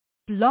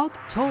Blog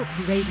Talk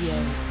Radio.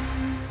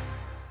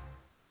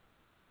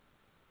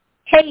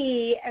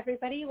 Hey,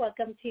 everybody.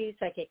 Welcome to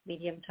Psychic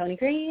Medium Toni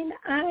Greene.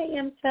 I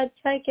am said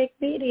Psychic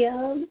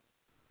Medium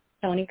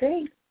Toni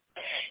Greene.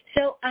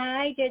 So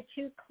I did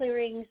 2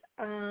 clearings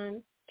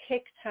on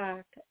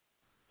TikTok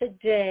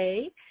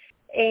today,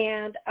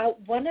 and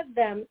one of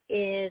them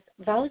is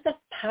vows of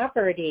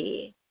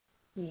poverty.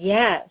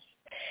 Yes.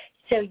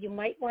 So you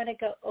might want to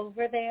go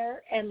over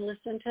there and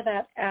listen to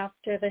that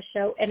after the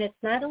show. And it's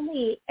not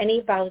only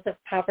any vows of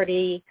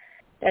poverty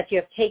that you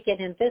have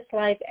taken in this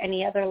life,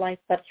 any other life,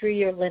 but through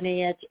your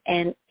lineage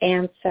and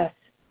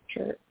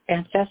ancestral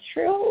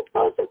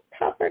vows of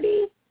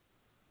poverty.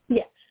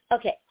 Yes.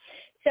 Okay.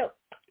 So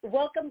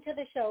welcome to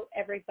the show,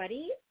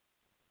 everybody.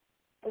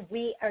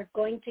 We are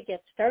going to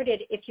get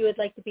started. If you would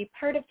like to be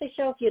part of the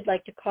show, if you'd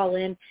like to call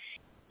in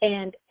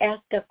and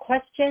ask a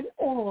question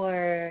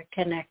or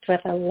connect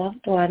with a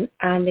loved one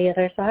on the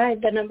other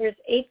side, the number is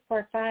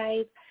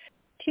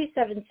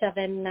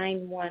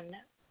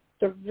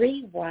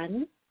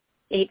 845-277-9131,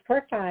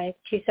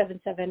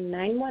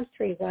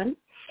 845-277-9131.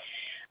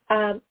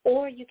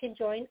 Or you can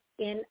join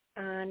in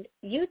on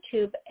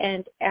YouTube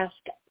and ask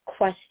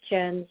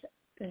questions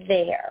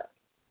there.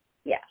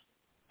 Yes.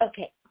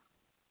 Okay.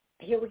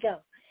 Here we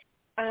go.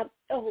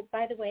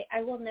 By the way,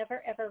 I will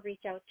never, ever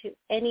reach out to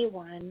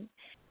anyone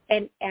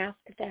and ask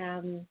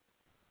them,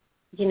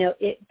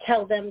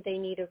 tell them they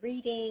need a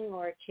reading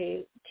or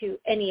to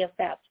any of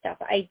that stuff.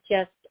 I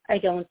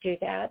don't do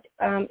that.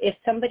 If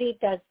somebody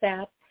does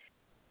that,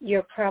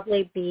 you're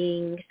probably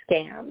being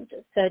scammed.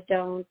 So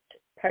don't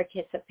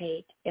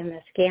participate in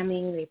the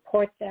scamming.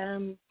 Report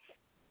them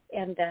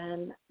and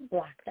then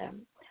block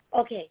them.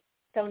 Okay,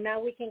 so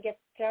now we can get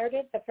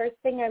started. The first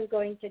thing I'm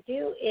going to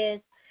do is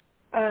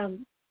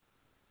I'm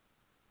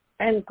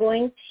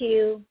going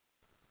to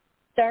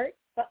start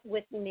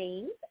with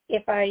names.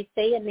 If I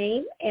say a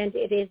name and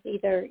it is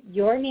either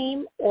your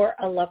name or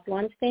a loved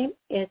one's name,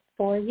 it's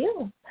for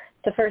you.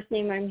 The first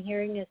name I'm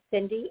hearing is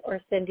Cindy or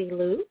Cindy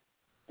Lou,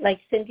 like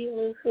Cindy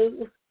Lou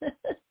Who.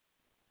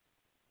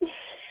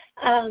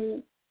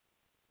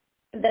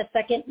 The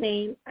second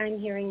name I'm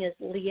hearing is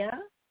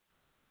Leah,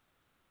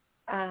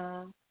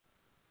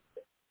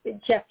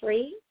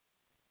 Jeffrey,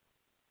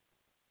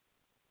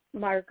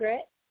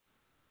 Margaret,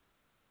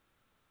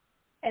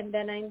 and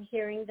then I'm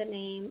hearing the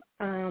name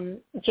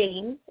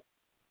James.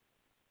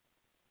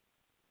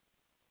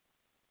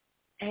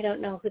 I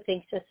don't know who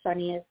thinks his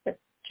funny is, but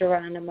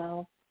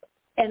Geronimo.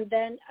 And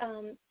then,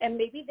 and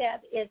maybe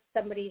that is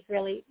somebody's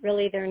really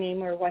their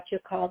name or what you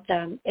called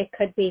them. It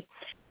could be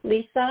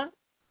Lisa,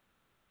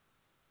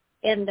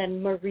 and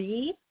then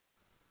Marie,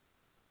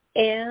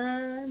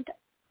 and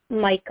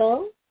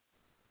Michael.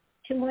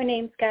 2 more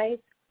names, guys.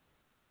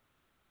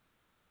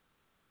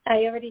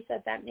 I already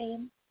said that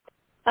name.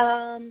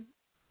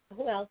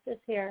 Who else is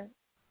here?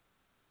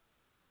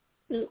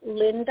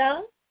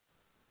 Linda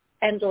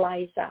and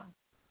Liza.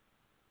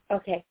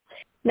 Okay.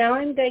 Now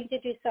I'm going to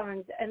do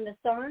songs, and the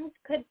songs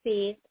could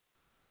be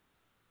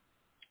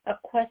a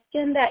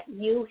question that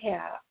you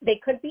have. They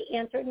could be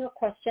answering a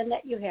question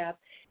that you have.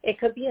 It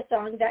could be a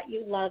song that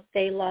you loved,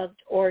 they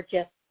loved, or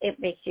just it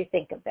makes you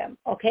think of them.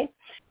 Okay?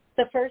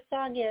 The first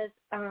song is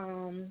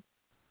I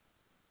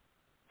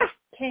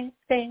Can't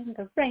Stand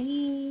the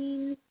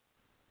Rain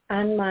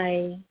on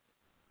My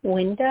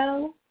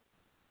Window,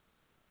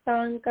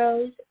 song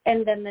goes.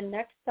 And then the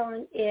next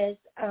song is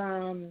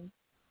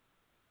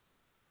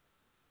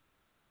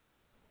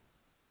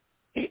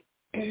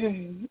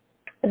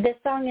this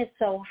song is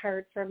so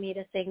hard for me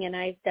to sing, and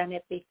I've done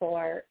it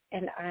before,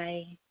 and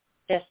I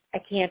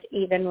can't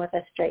even with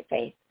a straight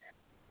face.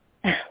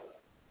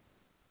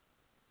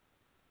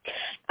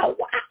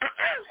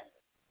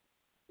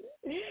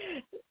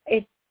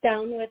 It's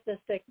Down with the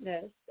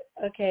Sickness,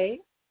 okay?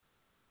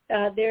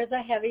 There's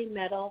a heavy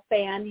metal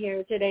fan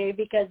here today,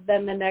 because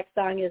then the next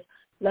song is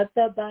Let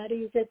the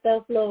Bodies Hit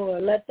the Floor,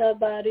 Let the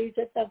Bodies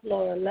Hit the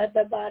Floor, Let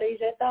the Bodies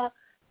Hit the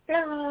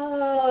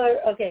Floor.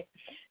 Okay,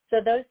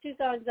 so those 2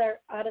 songs are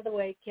out of the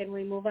way. Can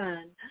we move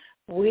on?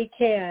 We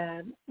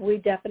can. We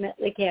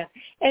definitely can.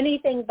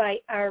 Anything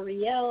by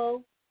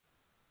REO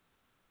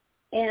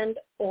and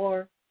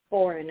or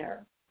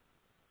Foreigner.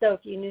 So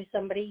if you knew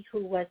somebody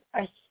who was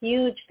a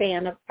huge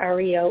fan of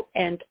REO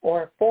and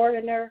or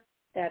Foreigner,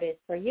 that is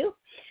for you.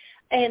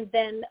 And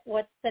then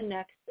what's the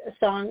next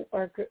song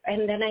or group?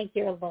 And then I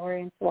hear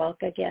Lawrence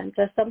Welk again.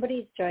 So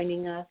somebody's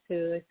joining us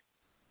who's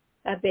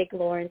a big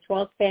Lawrence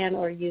Welk fan,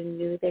 or you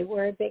knew they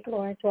were a big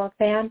Lawrence Welk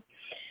fan.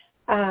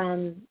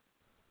 And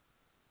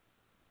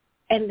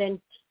then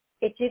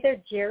it's either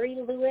Jerry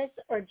Lewis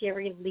or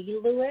Jerry Lee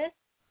Lewis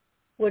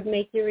would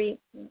make you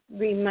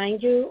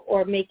remind you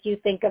or make you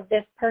think of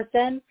this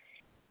person.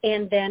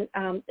 And then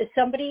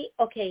somebody,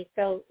 okay,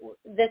 so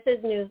this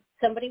is new.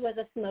 Somebody was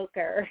a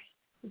smoker.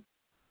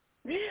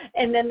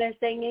 And then they're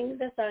singing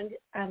the song,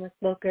 I'm a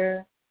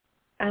smoker,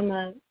 I'm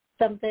a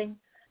something,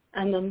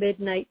 I'm a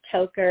midnight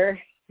toker.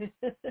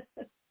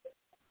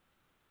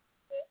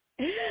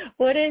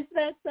 What is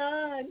that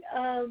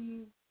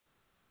song?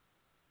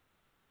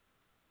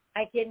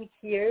 I can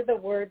hear the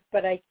words,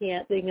 but I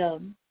can't sing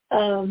them.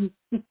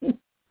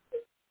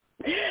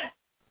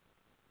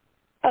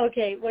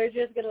 Okay, we're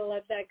just going to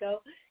let that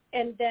go.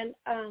 And then,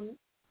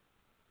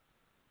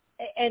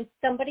 and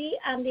somebody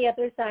on the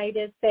other side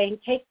is saying,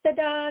 take the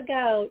dog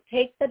out,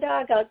 take the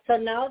dog out. So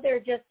now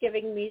they're just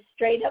giving me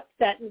straight up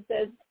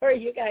sentences for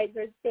you guys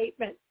or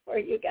statements for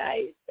you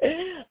guys.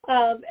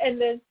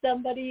 And then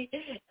somebody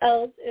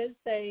else is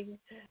saying,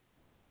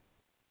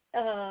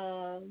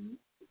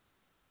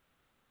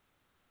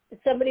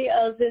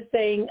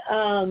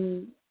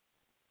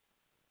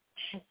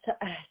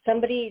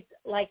 somebody's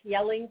like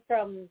yelling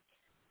from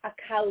a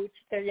couch.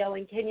 They're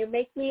yelling, can you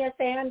make me a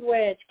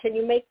sandwich? Can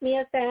you make me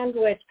a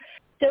sandwich?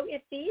 So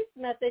if these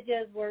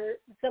messages were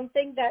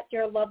something that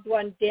your loved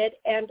one did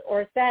and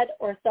or said,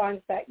 or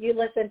songs that you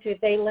listen to,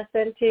 they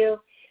listen to,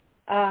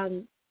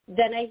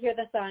 then I hear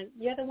the song,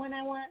 you're the one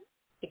I want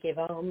to give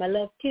all my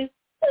love to.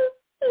 Ooh,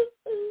 ooh,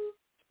 ooh.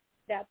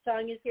 That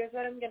song is, here's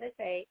what I'm going to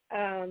say.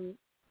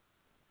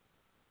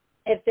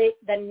 If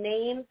the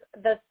names,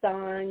 the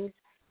songs,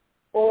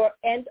 or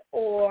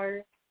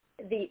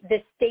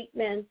the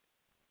statements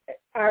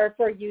are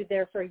for you,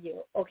 they're for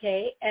you,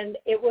 okay? And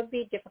it would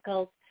be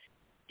difficult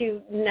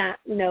to not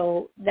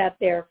know that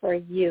they're for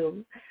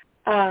you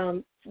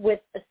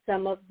with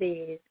some of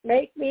these.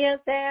 Make me a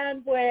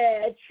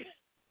sandwich.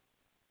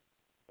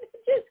 It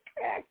just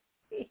cracks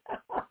me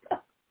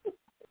up.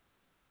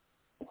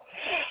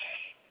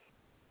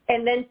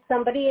 And then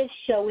somebody is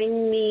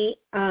showing me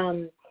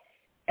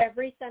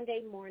every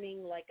Sunday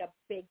morning like a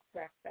big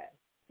breakfast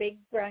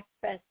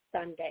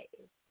Sunday.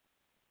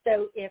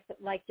 So if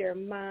like your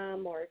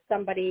mom or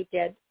somebody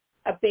did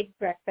a big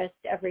breakfast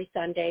every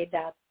Sunday,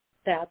 that's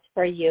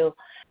for you.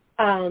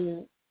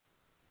 And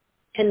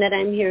then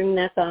I'm hearing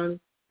that song,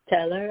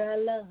 tell her I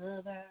love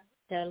her,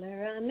 tell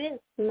her I miss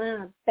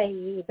my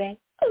baby.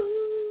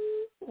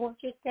 Ooh, won't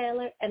you tell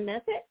her? And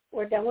that's it.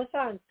 We're done with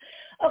songs.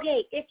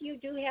 Okay, if you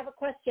do have a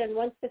question,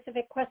 one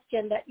specific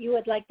question that you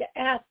would like to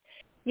ask,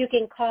 you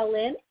can call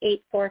in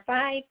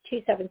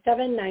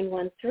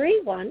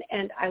 845-277-9131,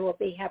 and I will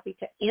be happy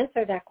to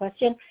answer that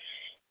question.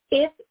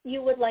 If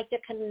you would like to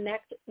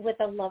connect with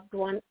a loved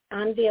one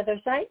on the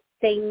other side,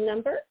 same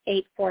number,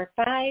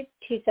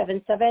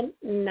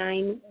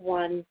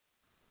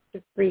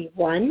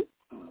 845-277-9131.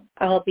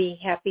 I'll be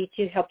happy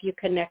to help you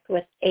connect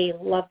with a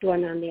loved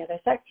one on the other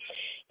side.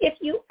 If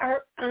you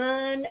are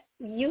on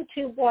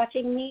YouTube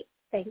watching me,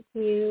 thank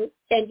you,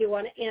 and you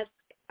want to ask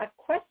a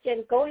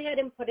question, go ahead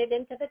and put it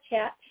into the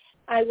chat.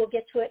 I will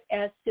get to it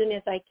as soon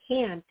as I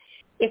can.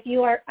 If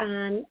you are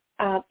on,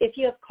 if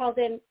you call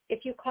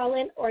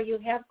in or you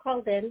have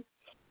called in,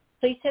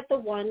 please hit the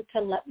 1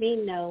 to let me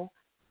know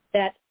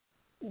that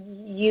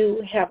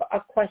you have a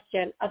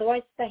question.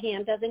 Otherwise, the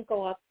hand doesn't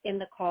go up in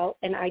the call,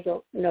 and I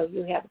don't know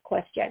you have a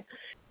question.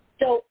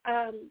 So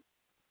I'm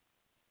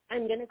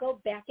going to go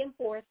back and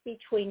forth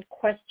between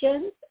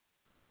questions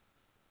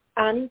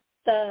on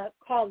the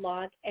call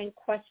log and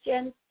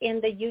questions in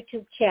the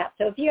YouTube chat.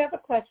 So if you have a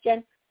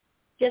question,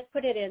 just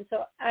put it in.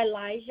 So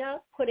Elijah,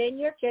 put in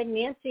your question.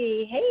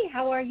 Nancy, hey,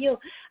 how are you?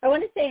 I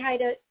want to say hi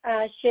to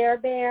Cher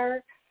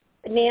Bear,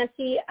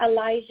 Nancy,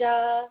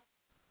 Elijah,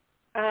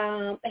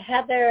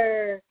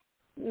 Heather,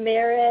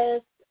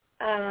 Maris.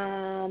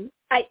 And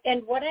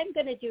what I'm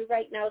going to do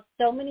right now,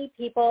 so many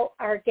people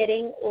are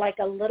getting like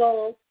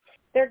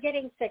they're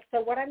getting sick. So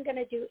what I'm going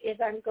to do is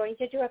I'm going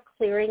to do a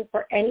clearing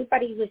for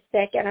anybody who's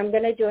sick, and I'm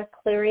going to do a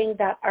clearing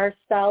that our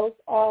cells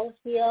all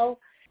heal,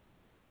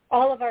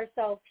 all of our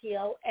cells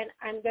heal, and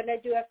I'm going to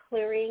do a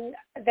clearing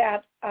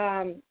that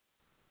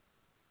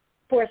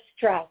for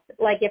stress,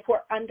 like if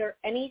we're under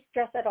any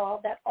stress at all,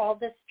 that all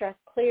this stress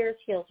clears,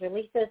 heals,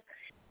 releases,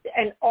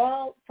 and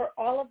for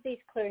all of these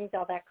clearings,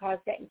 all that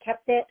caused it and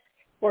kept it,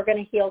 we're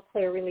going to heal,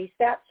 clear, release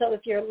that. So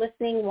if you're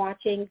listening,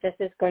 watching, this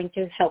is going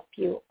to help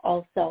you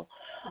also.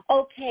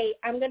 Okay,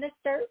 I'm going to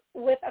start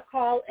with a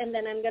call, and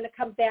then I'm going to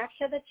come back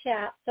to the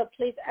chat. So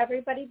please,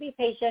 everybody be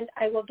patient.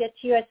 I will get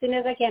to you as soon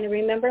as I can. And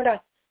remember to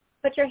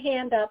put your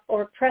hand up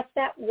or press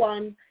that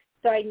 1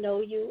 so I know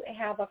you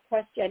have a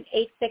question.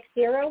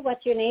 860,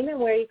 what's your name and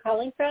where are you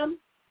calling from?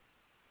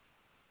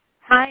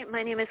 Hi,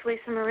 my name is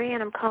Lisa Marie,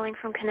 and I'm calling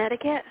from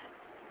Connecticut.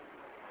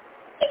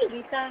 Hey,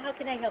 Lisa, how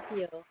can I help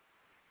you?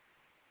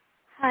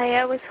 Hi,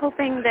 I was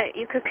hoping that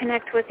you could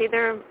connect with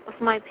either of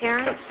my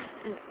parents,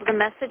 the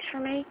message for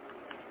me.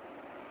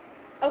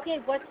 Okay,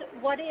 what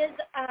is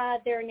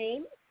their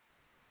name?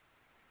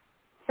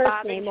 First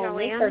Bob name and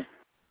only. Joanne.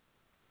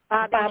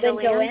 Bob and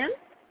Joanne?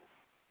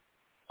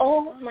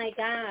 Oh, my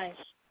gosh.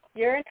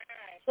 You're not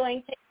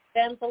going to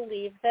even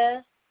believe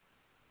this,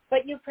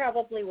 but you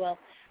probably will.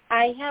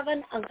 I have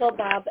an Uncle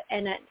Bob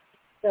and an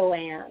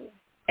Joanne,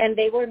 and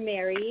they were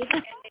married,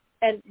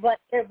 but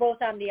they're both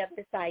on the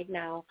other side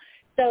now.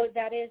 So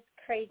that is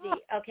crazy.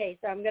 Okay,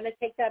 so I'm going to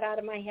take that out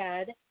of my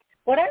head.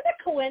 What are the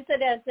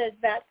coincidences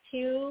that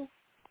two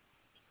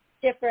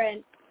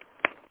different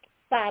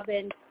Bob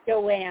and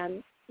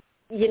Joanne,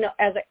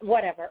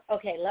 whatever.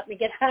 Okay, let me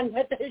get on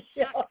with the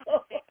show.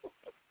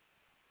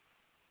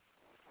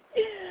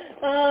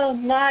 Oh,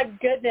 my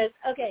goodness.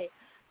 Okay.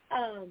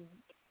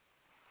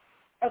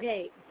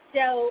 Okay,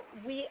 so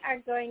we are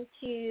going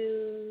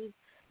to,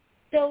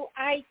 so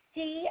I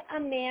see a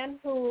man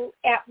who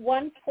at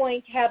one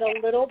point had a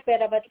little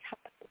bit of a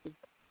tongue,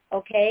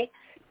 okay?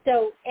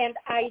 So, and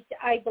I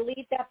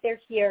believe that they're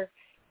here.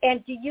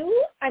 And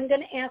I'm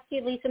going to ask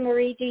you, Lisa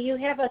Marie, do you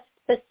have a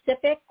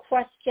specific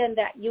question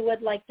that you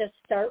would like to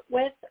start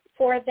with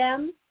for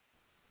them?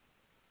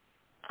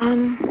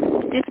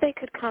 If they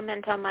could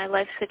comment on my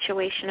life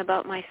situation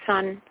about my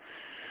son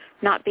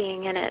not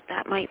being in it,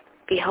 that might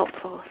be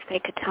helpful. If they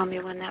could tell me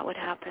when that would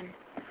happen.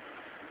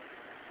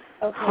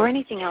 Okay. Or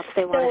anything else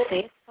they want to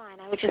say, it's fine.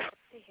 I would just like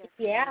to hear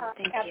from Yeah, them.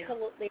 Thank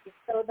absolutely. You.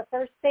 So the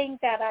first thing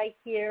that I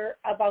hear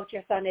about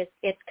your son is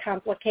it's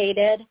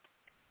complicated,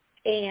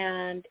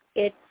 and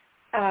it's,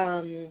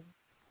 I'm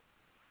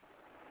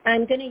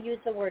going to use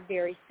the word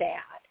very sad.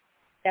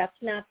 That's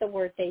not the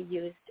word they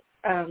used.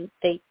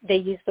 They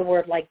use the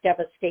word like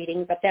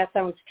devastating, but that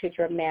sounds too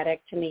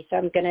dramatic to me, so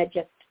I'm going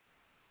to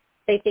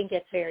they think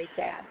it's very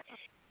sad.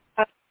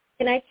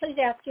 Can I please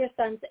ask your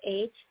son's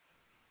age?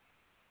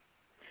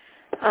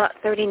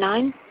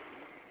 39.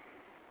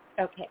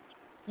 Okay.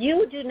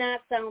 You do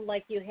not sound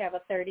like you have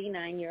a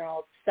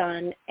 39-year-old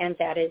son, and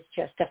that is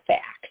just a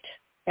fact.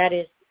 That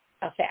is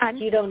a fact.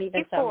 You don't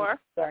even sound like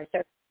you are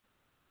 30.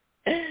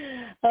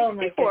 Oh,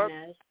 my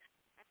goodness.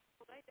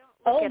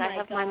 Oh, I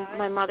have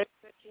my mother's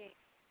good genes.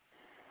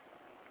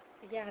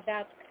 Yeah,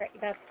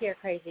 that's pure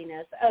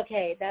craziness.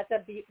 Okay,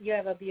 you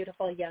have a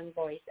beautiful young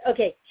voice.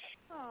 Okay,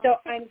 so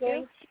I'm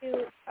going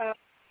to,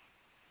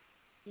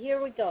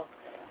 here we go.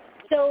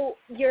 So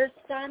your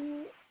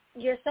son's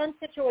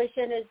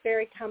situation is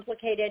very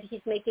complicated.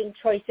 He's making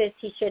choices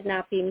he should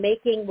not be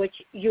making, which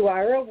you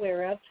are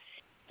aware of.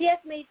 He has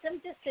made some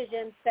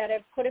decisions that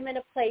have put him in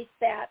a place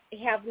that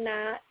have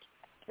not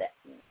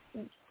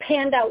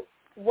panned out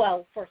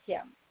well for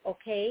him,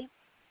 okay?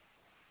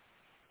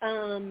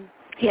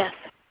 Yes.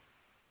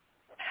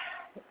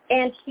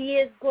 And he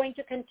is going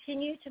to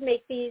continue to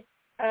make these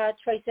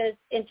choices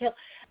until,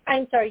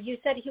 I'm sorry, you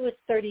said he was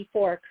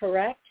 34,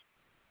 correct?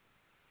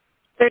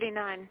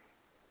 39.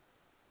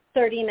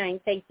 39,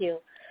 thank you.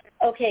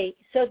 Okay,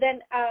 so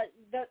then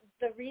the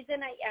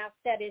reason I asked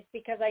that is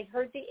because I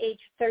heard the age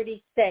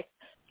 36,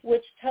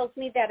 which tells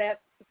me that at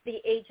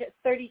the age of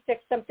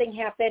 36 something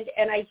happened,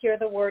 and I hear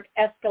the word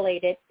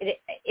escalated.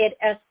 It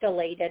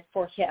escalated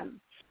for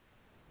him.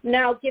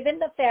 Now, given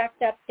the fact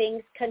that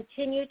things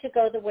continue to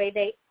go the way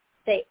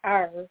they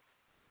are,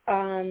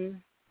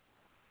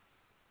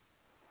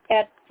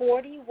 at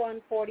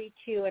 41,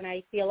 42, and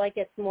I feel like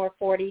it's more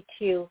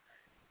 42,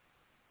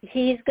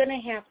 he's going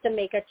to have to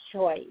make a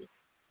choice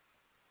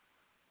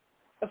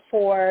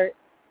for,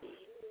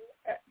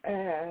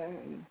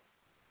 I'm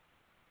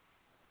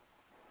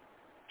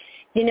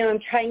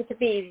trying to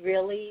be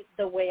really,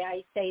 the way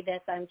I say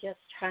this, I'm just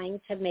trying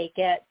to make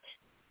it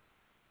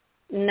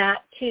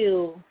not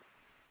too,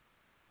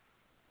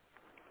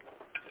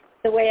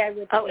 the way I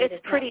would say it is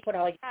pretty not put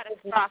all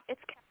catastrophic.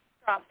 It's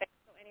catastrophic,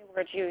 so any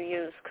words you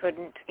use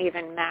couldn't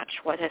even match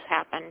what has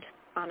happened,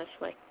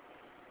 honestly.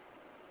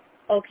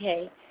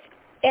 Okay.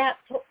 At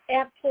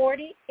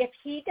 40, if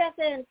he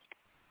doesn't,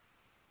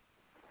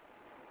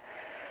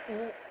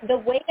 the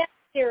way I'm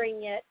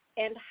hearing it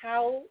and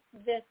how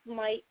this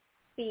might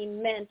be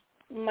meant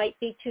might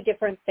be two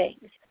different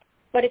things.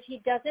 But if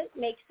he doesn't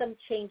make some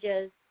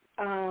changes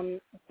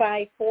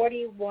by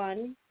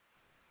 41,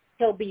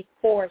 he'll be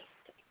forced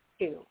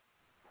to.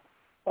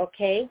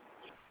 Okay?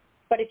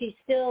 But if he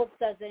still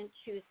doesn't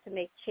choose to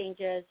make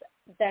changes,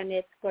 then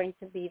it's going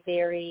to be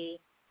very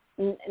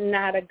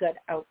not a good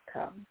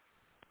outcome,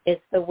 is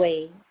the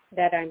way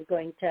that I'm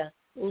going to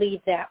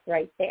leave that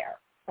right there.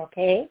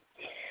 Okay?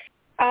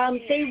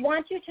 They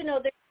want you to know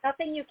there's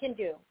nothing you can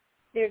do.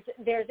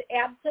 There's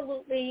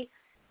absolutely,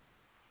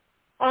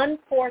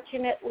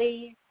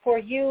 unfortunately for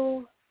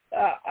you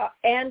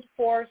and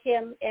for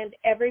him and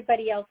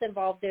everybody else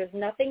involved, there's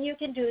nothing you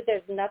can do.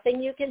 There's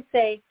nothing you can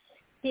say.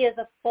 He is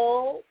a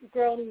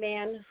full-grown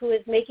man who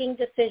is making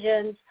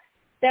decisions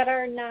that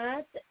are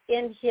not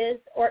in his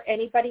or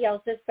anybody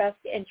else's best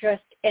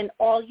interest, and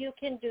all you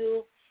can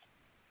do,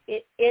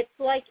 it's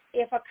like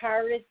if a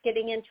car is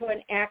getting into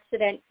an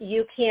accident,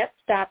 you can't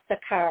stop the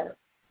car.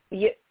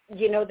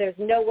 There's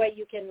no way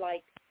you can,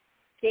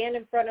 stand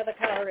in front of the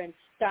car and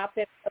stop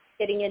it from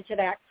getting into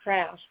that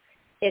crash.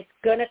 It's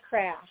going to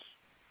crash,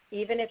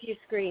 even if you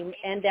scream,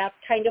 and that's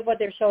kind of what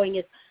they're showing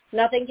is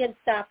nothing can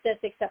stop this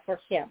except for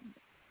him.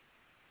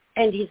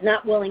 And he's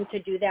not willing to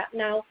do that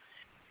now.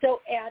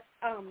 So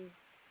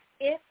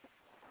if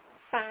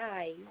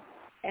by,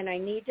 and I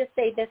need to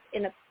say this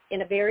in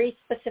a very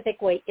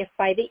specific way, if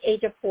by the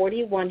age of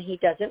 41 he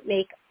doesn't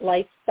make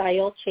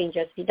lifestyle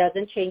changes, he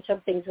doesn't change some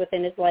things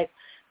within his life,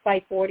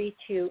 by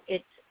 42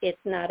 it's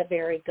not a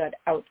very good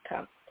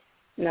outcome.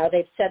 Now,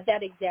 they've said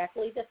that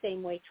exactly the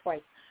same way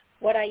twice.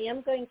 What I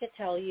am going to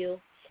tell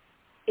you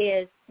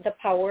is the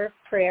power of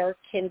prayer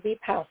can be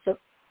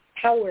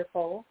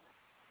powerful,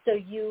 so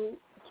you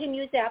can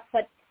use that,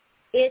 but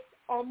it's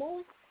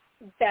almost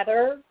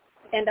better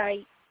and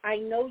I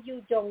know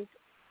you don't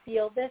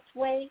feel this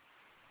way,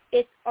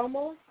 it's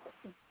almost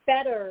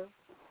better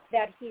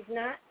that he's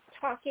not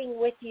talking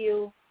with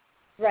you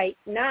right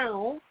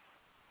now,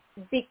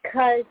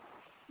 because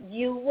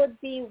you would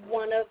be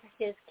one of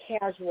his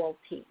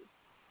casualties.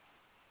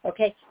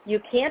 Okay? You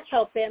can't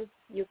help him.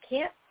 You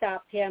can't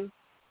stop him.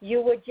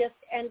 You would just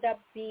end up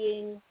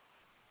being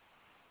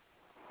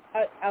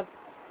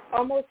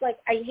almost like,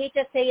 I hate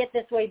to say it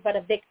this way, but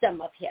a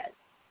victim of his.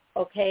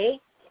 Okay?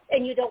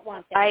 And you don't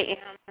want that. I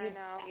am. I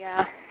know.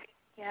 Yeah.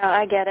 Yeah,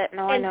 I get it.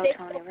 No, and I know,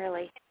 Toni,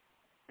 really.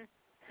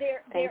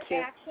 They're you.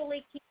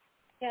 actually keeping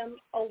him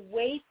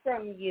away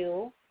from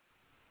you.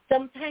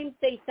 Sometimes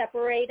they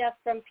separate us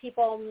from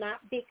people not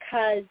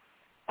because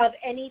of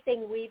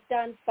anything we've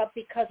done, but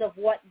because of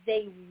what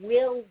they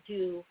will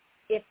do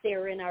if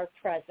they're in our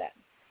presence.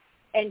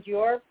 And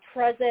your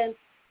presence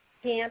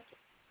can't,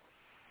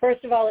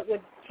 first of all, it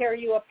would tear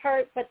you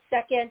apart, but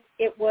second,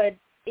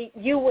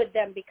 you would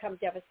then become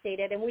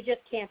devastated, and we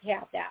just can't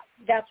have that.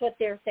 That's what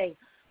they're saying.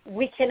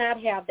 We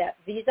cannot have that.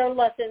 These are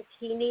lessons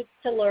he needs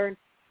to learn.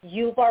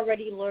 You've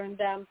already learned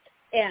them,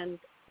 and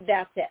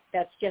that's it.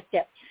 That's just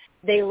it.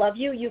 They love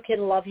you. You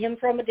can love him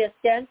from a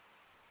distance.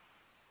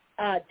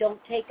 Don't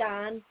take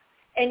on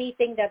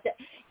anything that,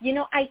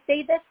 I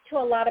say this to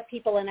a lot of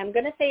people, and I'm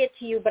going to say it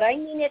to you, but I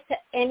mean it to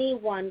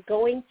anyone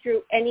going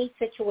through any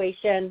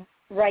situation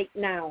right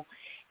now.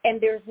 And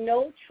there's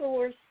no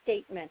truer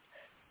statement.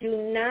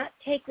 Do not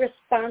take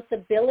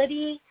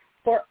responsibility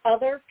for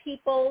other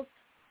people's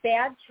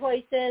bad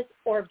choices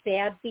or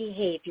bad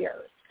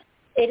behaviors.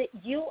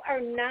 You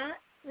are not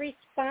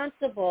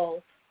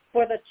responsible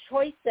for the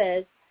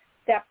choices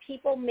that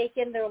people make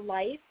in their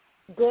life,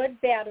 good,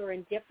 bad, or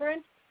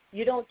indifferent.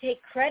 You don't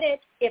take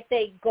credit if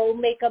they go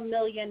make $1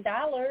 million,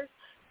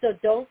 so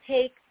don't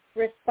take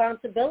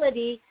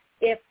responsibility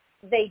if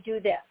they do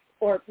this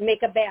or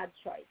make a bad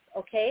choice,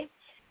 okay?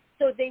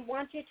 So they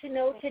want you to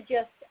know to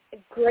just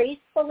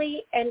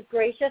gracefully and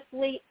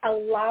graciously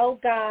allow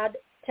God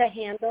to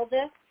handle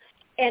this,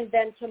 and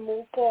then to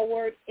move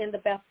forward in the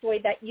best way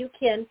that you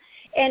can.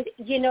 And,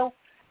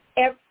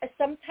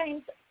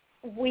 sometimes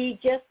we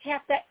just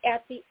have to,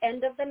 at the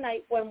end of the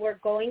night when we're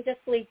going to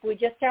sleep, we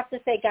just have to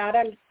say, God,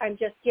 I'm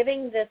just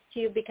giving this to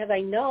you because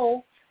I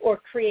know, or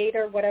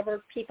Creator,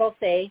 whatever people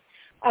say,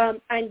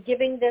 I'm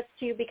giving this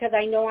to you because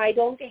I know I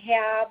don't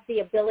have the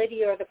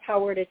ability or the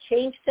power to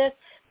change this,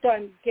 so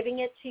I'm giving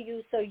it to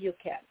you so you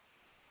can.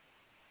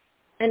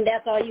 And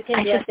that's all you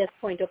can do at this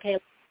point, okay?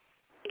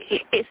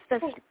 Is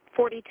this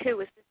 42, does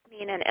this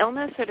mean an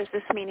illness, or does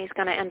this mean he's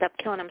going to end up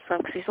killing himself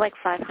because he's like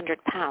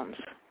 500 pounds?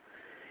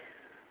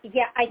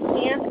 Yeah, I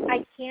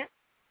can't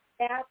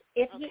that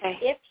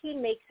if he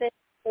makes it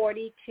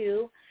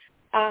 42,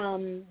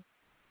 and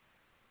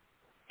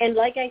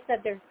like I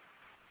said,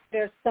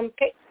 there's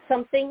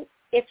something,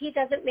 if he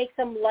doesn't make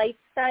some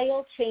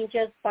lifestyle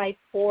changes by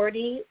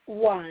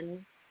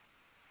 41,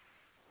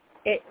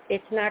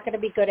 it's not going to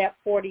be good at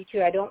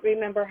 42. I don't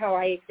remember how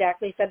I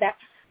exactly said that.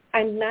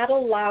 I'm not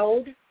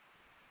allowed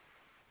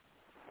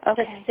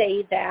to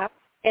say that,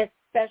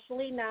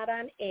 especially not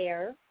on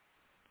air.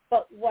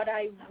 But what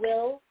I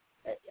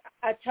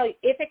tell you,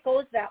 if it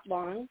goes that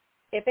long,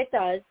 if it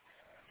does,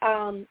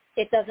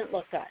 it doesn't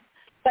look good.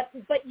 But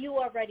you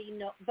already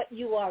know. But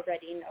you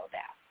already know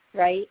that,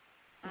 right?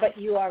 But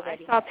you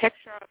already. I saw a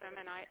picture of him,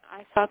 and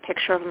I saw a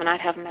picture of him, and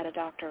I'd have him at a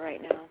doctor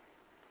right now.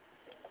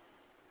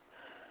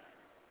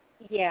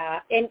 Yeah,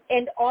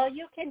 and all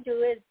you can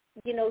do is,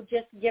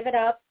 just give it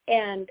up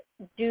and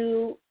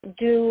do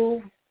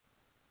the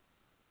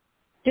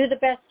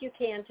best you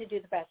can to do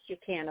the best you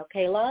can.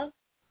 Okay, love?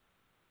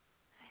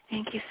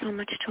 Thank you so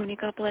much, Toni.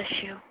 God bless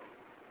you.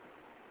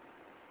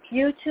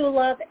 You too,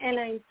 love, and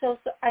I'm so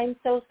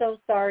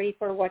sorry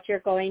for what you're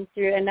going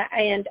through, and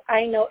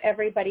I know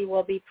everybody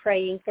will be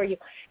praying for you.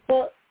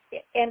 Well,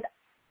 and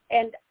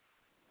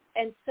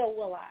so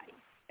will I,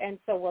 and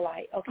so will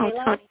I. Okay,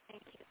 love? Toni,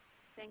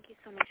 thank you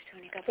so much,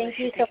 Toni. God bless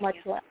you. Thank you so much,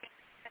 love.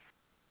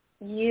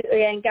 You,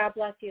 and God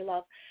bless you,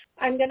 love.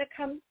 I'm going to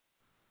come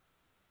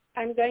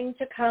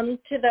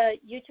to the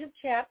YouTube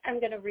chat. I'm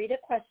going to read a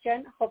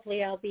question.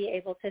 Hopefully I'll be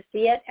able to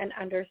see it and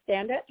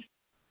understand it.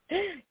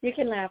 You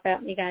can laugh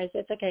at me, guys.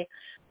 It's okay.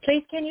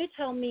 Please, can you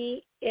tell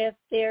me if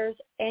there's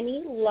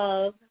any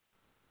loved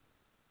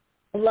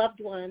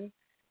one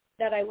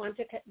that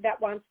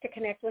wants to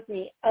connect with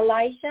me?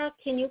 Elijah,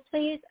 can you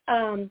please,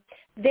 the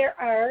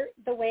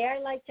way I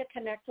like to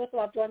connect with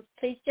loved ones,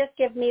 please just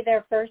give me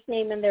their first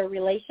name and their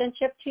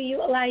relationship to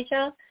you,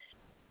 Elijah.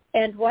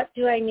 And what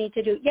do I need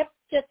to do? Yep,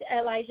 just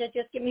Elijah,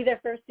 just give me their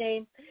first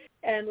name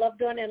and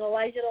loved one. And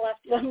Elijah left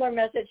one more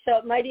message, so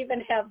it might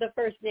even have the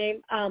first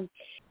name.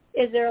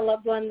 Is there a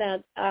loved one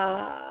that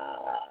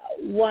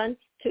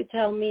wants to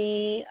tell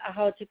me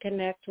how to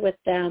connect with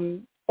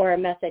them, or a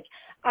message?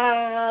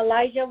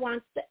 Elijah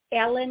wants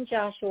Alan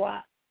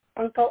Joshua,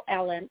 Uncle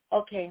Alan,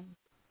 okay,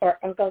 or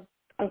Uncle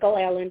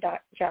Alan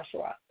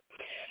Joshua.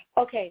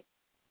 Okay.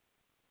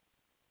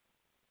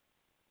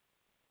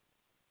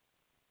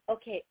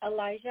 Okay,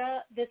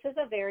 Elijah, this is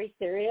a very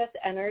serious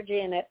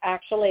energy, and it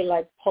actually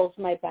like pulls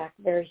my back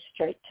very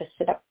straight to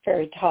sit up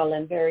very tall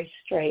and very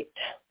straight.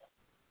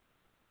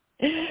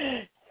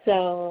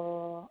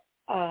 So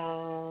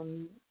I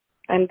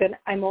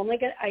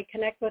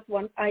connect with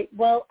one.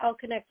 I'll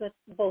connect with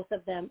both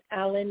of them,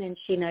 Alan and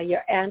Sheena.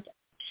 Your aunt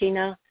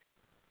Sheena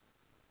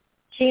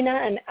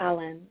and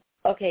Alan.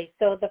 Okay,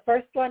 so the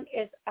first one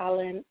is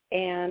Alan,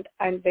 and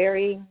I'm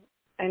very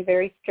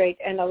straight.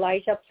 And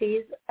Elijah,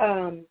 please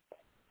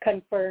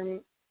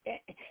confirm.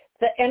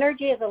 The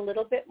energy is a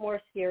little bit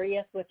more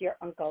serious with your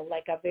uncle,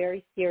 like a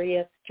very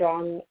serious,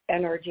 strong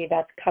energy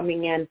that's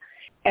coming in.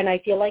 And I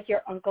feel like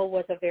your uncle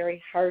was a very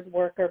hard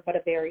worker, but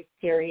a very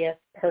serious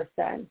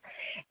person.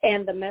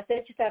 And the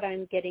message that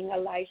I'm getting,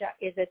 Elijah,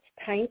 is it's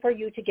time for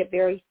you to get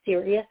very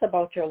serious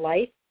about your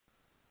life.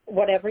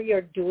 Whatever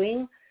you're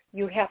doing,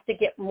 you have to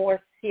get more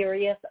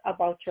serious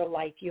about your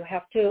life. You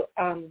have to,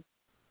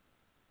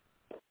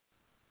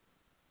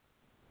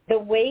 the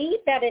way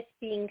that it's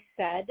being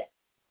said,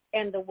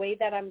 and the way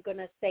that I'm going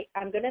to say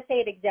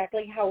it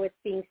exactly how it's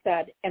being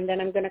said, and then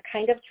I'm going to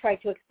kind of try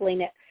to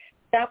explain it.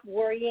 Stop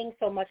worrying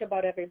so much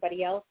about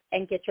everybody else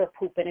and get your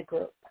poop in a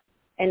group.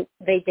 And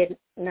they did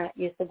not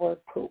use the word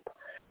poop.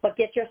 But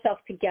get yourself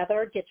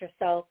together, get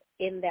yourself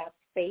in that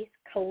space,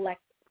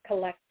 collect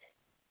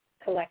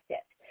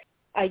it.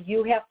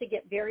 You have to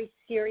get very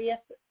serious,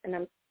 and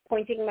I'm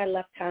pointing my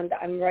left hand,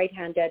 I'm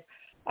right-handed.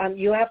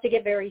 You have to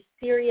get very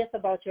serious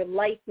about your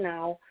life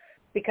now,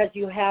 because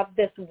you have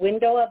this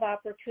window of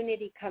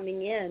opportunity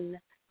coming in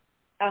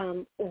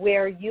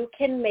where you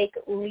can make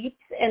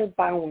leaps and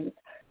bounds.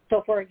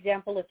 So, for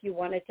example, if you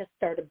wanted to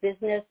start a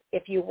business,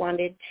 if you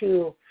wanted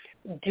to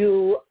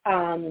do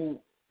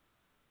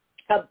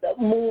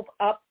move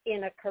up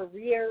in a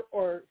career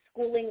or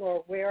schooling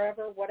or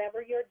wherever,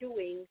 whatever you're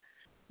doing,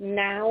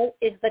 now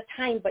is the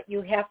time, but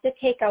you have to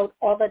take out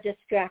all the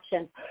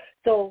distractions.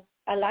 So,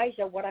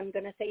 Elijah, what I'm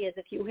going to say is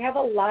if you have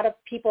a lot of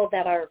people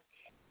that are,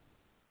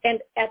 and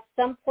at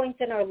some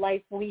points in our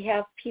life, we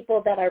have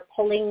people that are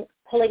pulling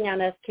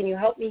on us. Can you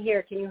help me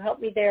here? Can you help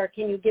me there?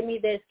 Can you give me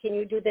this? Can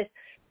you do this?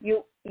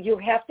 You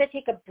have to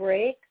take a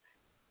break,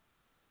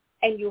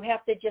 and you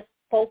have to just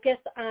focus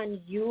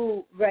on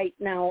you right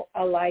now,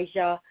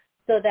 Elijah,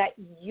 so that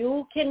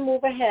you can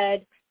move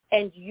ahead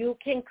and you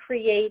can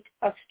create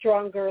a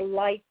stronger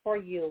life for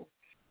you.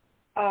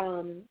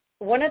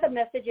 One of the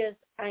messages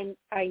I'm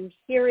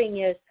hearing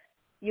is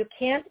you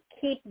can't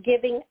keep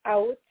giving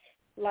out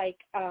like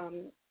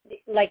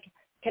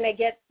can I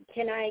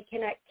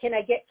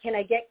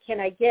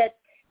get,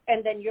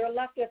 and then you're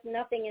left with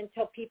nothing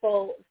until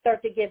people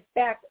start to give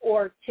back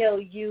or until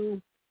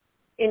you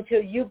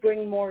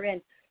bring more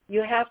in.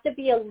 You have to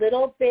be a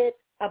little bit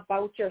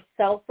about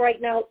yourself right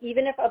now,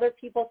 even if other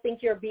people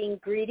think you're being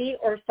greedy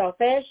or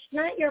selfish.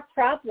 Not your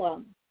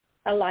problem,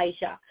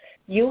 Elijah.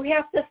 You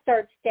have to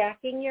start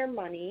stacking your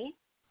money,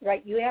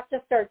 right? You have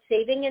to start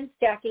saving and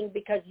stacking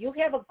because you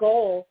have a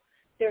goal.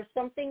 There's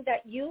something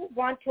that you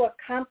want to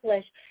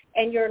accomplish,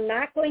 and you're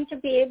not going to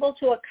be able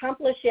to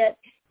accomplish it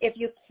if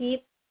you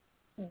keep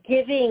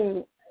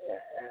giving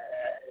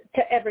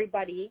to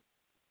everybody.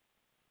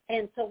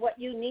 And so what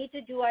you need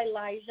to do,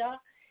 Elijah,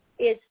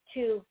 is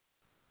to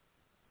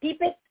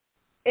keep it,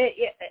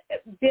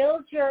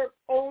 build your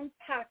own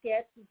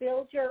pockets,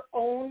 build your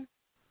own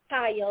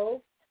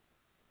piles,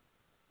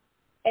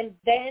 and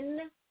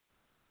then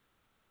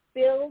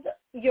build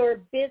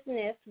your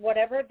business,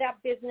 whatever that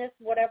business,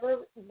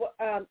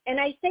 and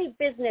I say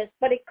business,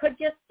 but it could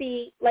just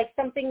be like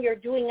something you're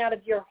doing out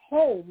of your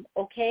home,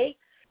 okay?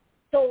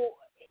 So,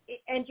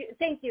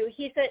 thank you.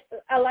 He said,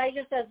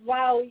 Elijah says,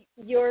 wow,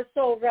 you're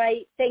so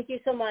right. Thank you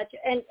so much.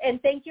 And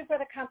thank you for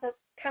the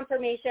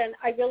confirmation.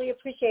 I really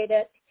appreciate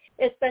it,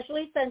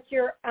 especially since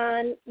you're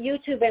on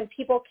YouTube and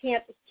people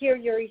can't hear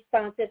your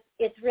response.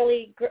 It's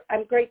really,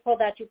 I'm grateful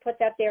that you put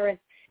that there and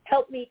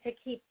helped me to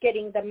keep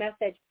getting the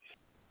message.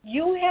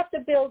 You have to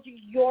build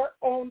your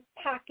own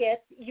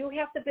pockets. You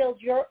have to build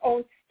your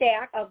own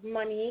stack of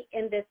money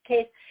in this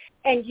case,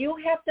 and you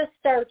have to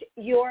start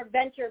your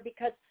venture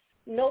because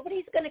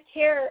nobody's going to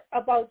care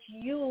about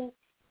you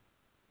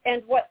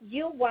and what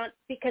you want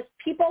because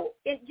people,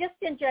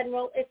 just in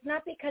general, it's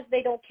not because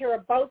they don't care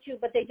about you,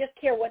 but they just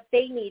care what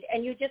they need.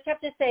 And you just have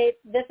to say,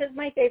 this is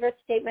my favorite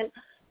statement,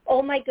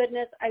 oh my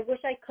goodness, I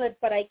wish I could,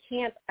 but I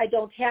can't, I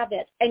don't have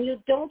it. And you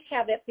don't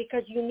have it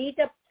because you need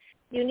to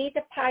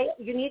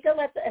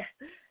let the,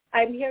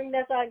 I'm hearing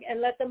this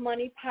and let the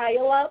money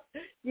pile up.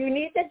 You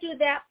need to do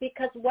that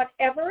because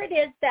whatever it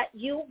is that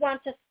you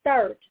want to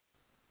start,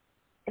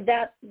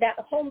 that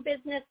home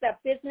business,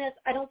 that business,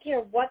 I don't care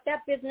what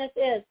that business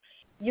is,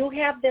 you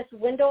have this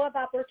window of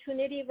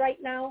opportunity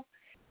right now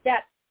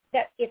that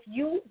if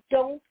you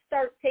don't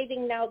start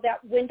saving now,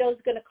 that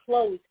window's going to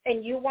close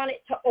and you want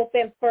it to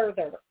open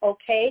further,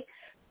 okay?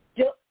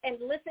 And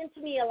listen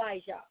to me,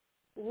 Elijah.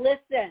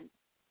 Listen.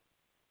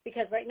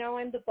 Because right now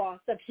I'm the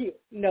boss of you.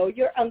 No,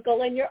 your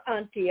uncle and your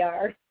auntie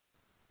are.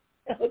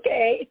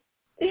 Okay?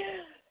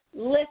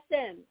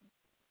 Listen.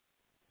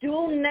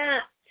 Do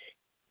not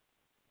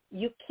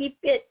You keep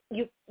it,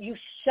 you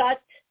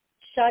shut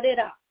it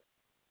up.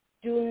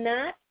 Do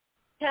not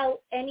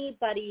tell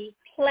anybody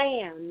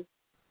plans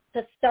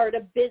to start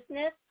a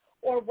business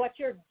or what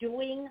you're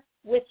doing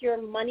with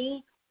your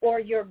money or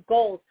your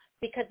goals,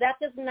 because that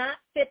does not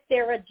fit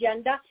their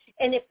agenda.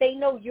 And if they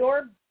know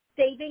you're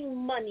saving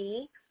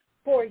money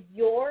for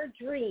your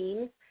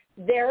dreams,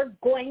 they're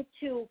going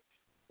to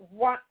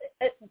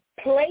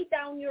play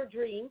down your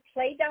dream,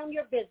 play down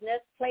your business,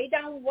 play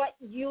down what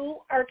you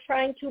are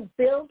trying to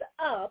build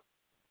up.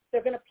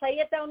 They're going to play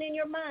it down in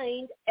your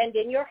mind and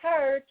in your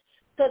heart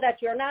so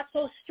that you're not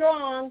so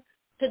strong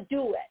to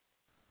do it,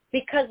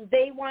 because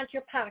they want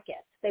your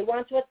pockets. They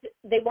want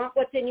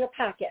what's in your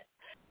pockets.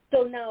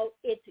 So now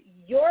it's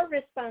your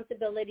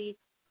responsibility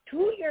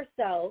to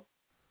yourself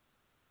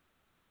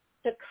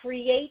to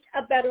create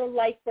a better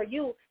life for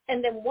you.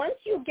 And then once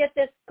you get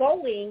this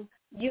going,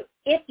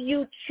 if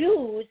you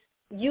choose,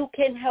 you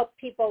can help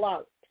people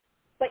out.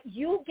 But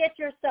you get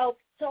yourself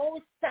so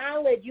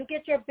solid, you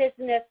get your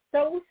business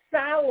so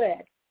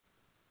solid,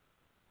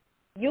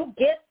 you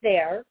get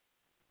there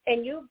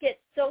and you get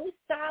so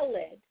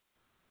solid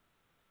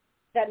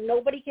that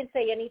nobody can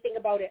say anything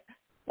about it.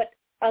 But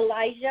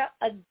Elijah,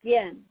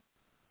 again,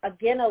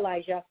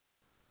 Elijah,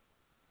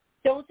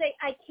 don't say,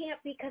 I can't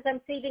because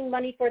I'm saving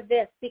money for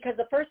this, because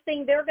the first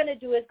thing they're going to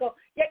do is go,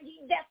 yeah,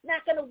 that's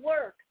not going to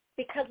work,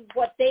 because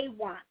what they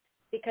want,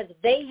 because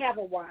they have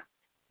a want,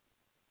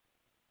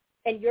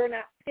 and you're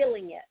not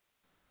filling it.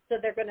 So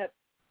they're going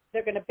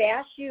to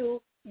bash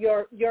you,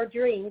 your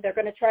dream. They're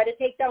going to try to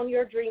take down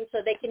your dream so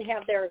they can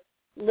have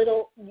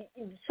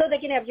so they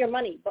can have your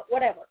money, but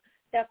whatever.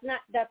 That's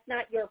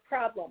not your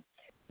problem.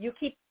 You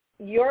keep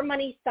your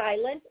money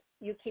silent.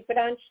 You keep it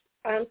on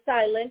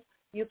silent.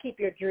 You keep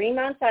your dream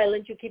on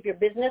silent. You keep your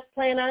business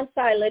plan on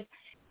silent,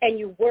 and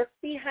you work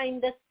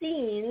behind the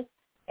scenes.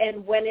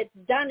 And when it's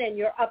done and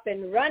you're up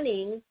and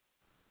running,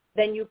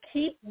 then you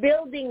keep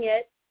building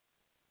it,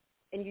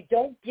 and you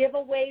don't give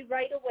away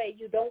right away.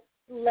 You don't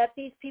let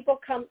these people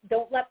come.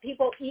 Don't let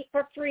people eat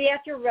for free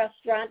at your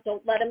restaurant.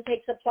 Don't let them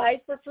take supplies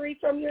for free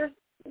from your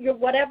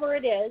whatever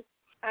it is.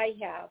 I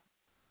have.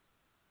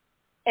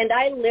 And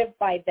I live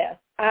by this.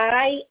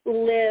 I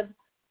live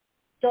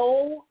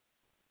so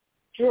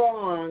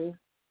strong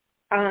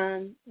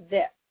on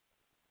this.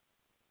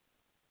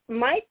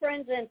 My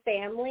friends and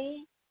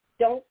family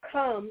don't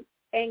come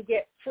and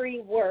get free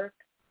work.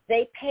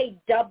 They pay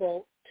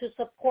double to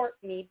support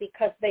me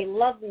because they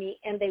love me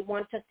and they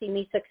want to see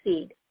me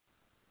succeed.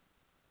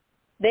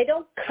 They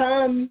don't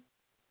come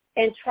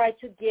and try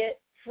to get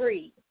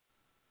free.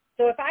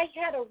 So if I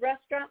had a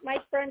restaurant, my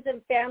friends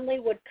and family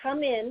would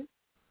come in,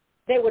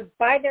 they would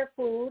buy their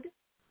food,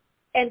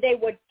 and they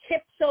would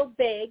tip so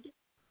big,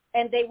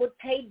 and they would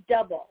pay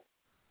double.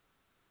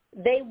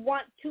 They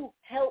want to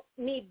help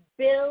me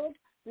build,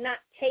 not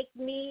take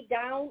me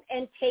down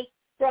and take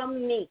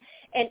from me.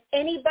 And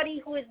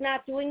anybody who is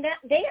not doing that,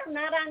 they are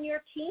not on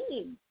your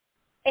team.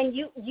 And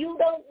you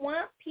don't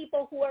want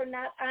people who are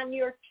not on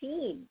your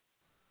team,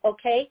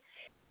 okay?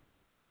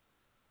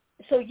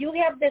 So you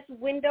have this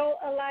window,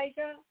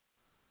 Elijah.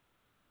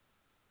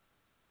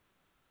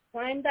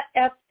 Climb the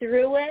F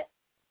through it,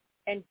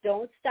 and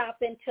don't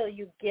stop until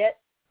you get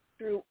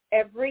through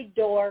every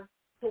door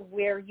to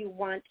where you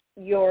want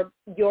your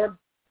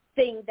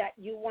thing that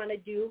you want to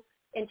do,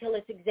 until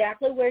it's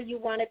exactly where you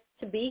want it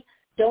to be.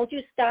 Don't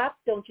you stop.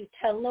 Don't you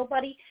tell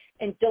nobody.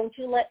 And don't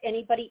you let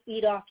anybody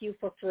eat off you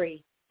for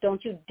free.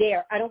 Don't you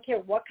dare. I don't care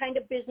what kind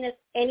of business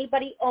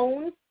anybody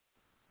owns.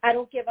 I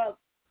don't give a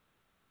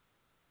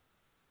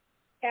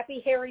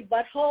happy, hairy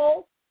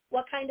butthole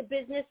what kind of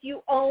business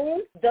you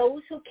own.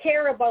 Those who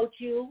care about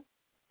you,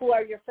 who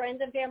are your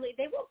friends and family,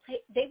 they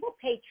will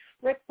pay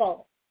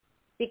triple,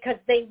 because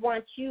they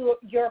want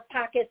your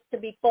pockets to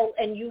be full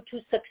and you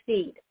to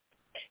succeed.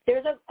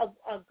 There's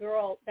a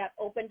girl that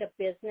opened a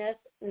business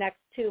next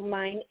to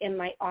mine in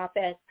my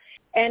office,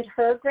 and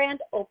her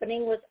grand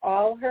opening was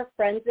all her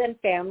friends and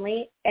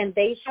family, and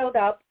they showed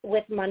up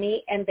with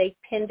money, and they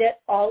pinned it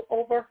all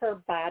over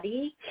her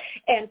body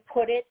and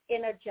put it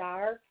in a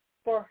jar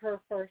for her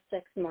first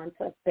 6 months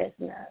of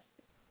business.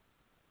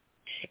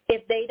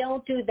 If they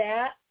don't do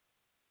that,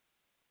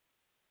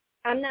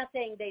 I'm not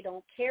saying they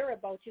don't care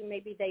about you.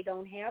 Maybe they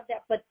don't have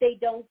that, but they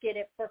don't get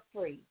it for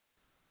free.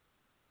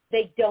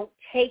 They don't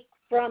take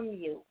from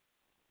you.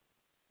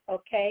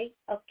 Okay?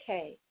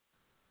 Okay.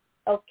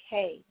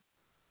 Okay.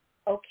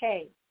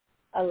 Okay.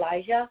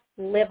 Elijah,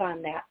 live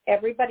on that.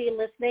 Everybody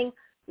listening,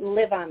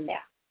 live on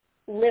that.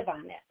 Live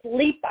on it.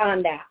 Sleep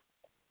on that.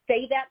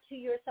 Say that to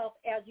yourself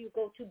as you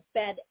go to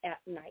bed at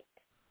night.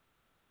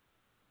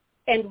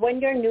 And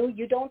when you're new,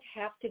 you don't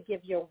have to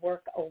give your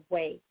work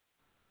away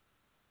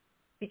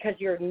because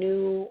you're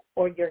new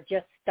or you're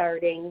just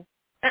starting.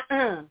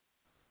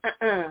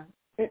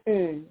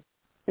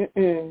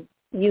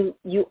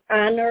 You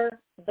honor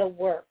the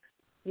work.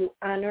 You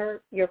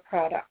honor your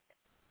product.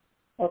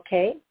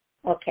 Okay?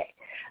 Okay.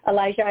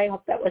 Elijah, I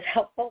hope that was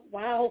helpful.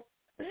 Wow.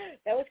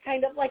 That was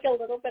kind of like a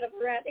little bit of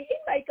a rant. Hey,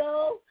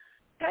 Michael.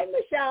 Hi,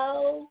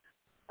 Michelle.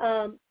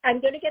 I'm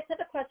going to get to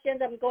the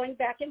questions. I'm going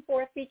back and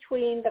forth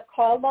between the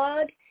call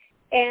log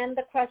and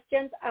the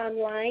questions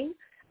online.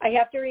 I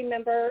have to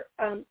remember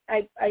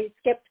I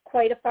skipped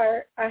quite a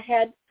far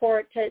ahead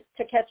to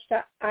catch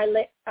to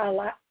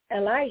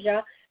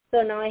Elijah,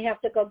 so now I have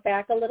to go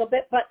back a little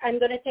bit. But I'm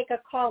going to take a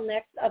call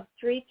next of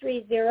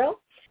 330.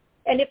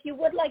 And if you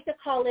would like to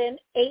call in,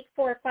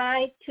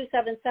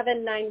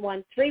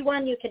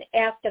 845-277-9131. You can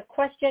ask a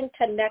question,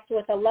 connect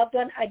with a loved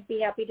one. I'd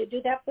be happy to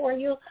do that for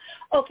you.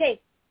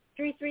 Okay,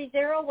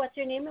 330, what's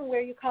your name and where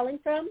are you calling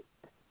from?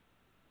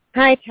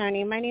 Hi,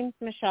 Toni. My name's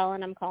Michelle,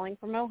 and I'm calling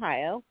from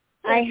Ohio.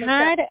 I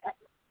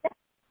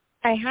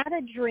had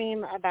a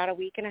dream about a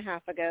week and a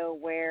half ago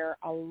where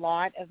a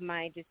lot of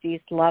my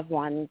deceased loved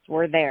ones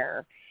were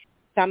there.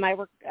 Some I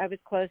was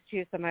close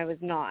to, some I was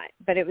not.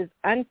 But it was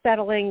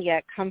unsettling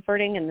yet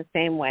comforting in the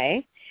same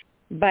way.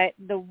 But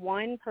the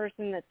one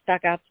person that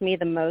stuck out to me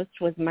the most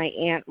was my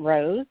Aunt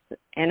Rose,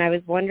 and I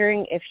was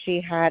wondering if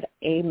she had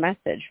a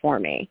message for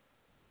me.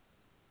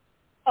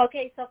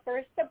 Okay, so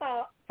first of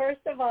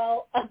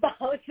all,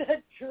 about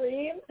the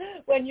dream,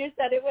 when you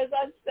said it was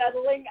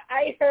unsettling,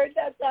 I heard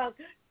that song,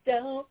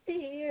 Don't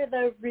Fear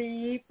the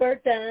Reaper,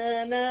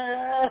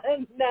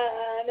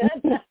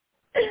 da-na-na-na-na.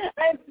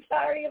 I'm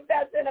sorry if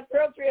that's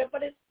inappropriate,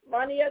 but it's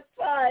funny as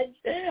fudge.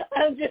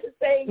 I'm just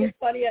saying it's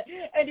funny.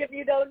 And if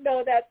you don't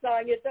know that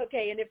song, it's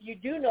okay. And if you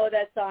do know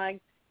that song,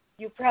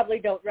 you probably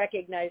don't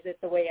recognize it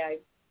the way I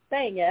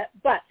sang it.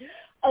 But,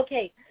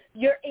 okay,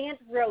 your Aunt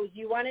Rose,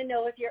 you want to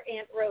know if your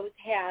Aunt Rose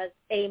has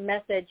a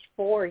message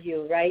for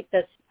you, right?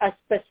 A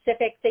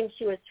specific thing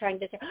she was trying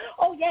to say.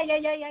 Oh, yeah.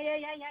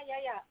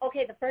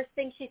 Okay, the first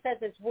thing she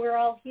says is, we're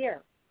all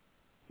here.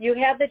 You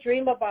had the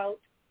dream about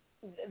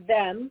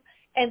them,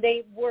 and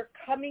they were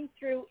coming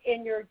through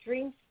in your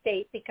dream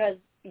state because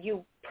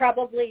you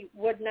probably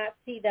would not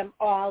see them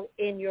all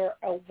in your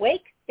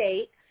awake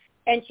state,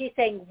 and she's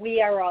saying,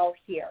 we are all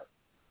here.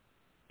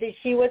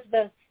 She was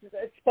the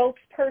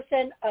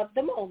spokesperson of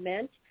the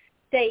moment,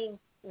 saying,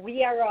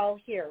 we are all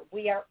here.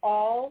 We are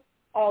all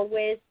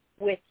always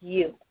with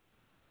you.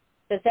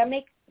 Does that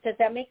make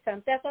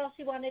sense? That's all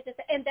she wanted to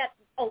say. And that's,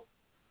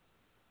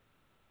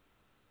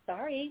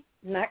 sorry,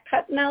 not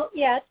cutting out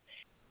yet.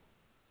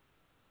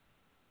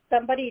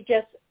 Somebody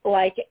just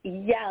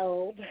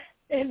yelled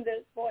in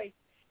this voice,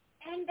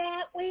 and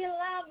that we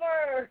love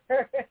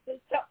her.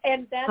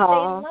 And that they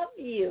love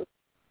you.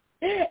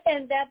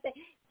 And that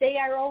they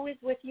are always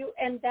with you,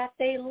 and that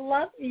they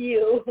love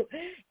you.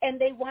 And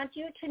they want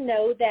you to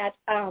know that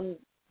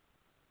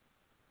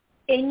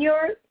in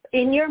your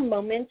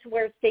moments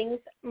where things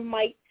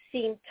might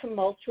seem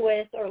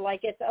tumultuous or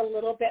like it's a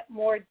little bit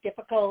more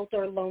difficult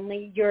or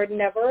lonely, you're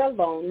never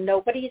alone.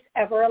 Nobody's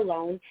ever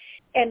alone.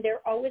 And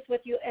they're always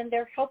with you, and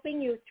they're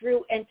helping you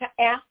through. And to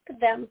ask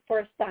them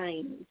for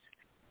signs.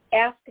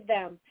 Ask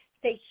them.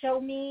 Say, show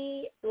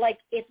me,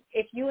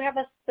 if you have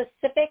a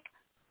specific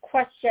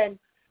question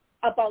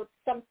about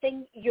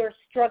something you're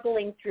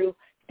struggling through,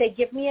 say,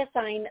 give me a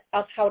sign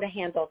of how to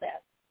handle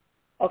this.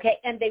 Okay?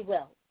 And they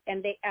will.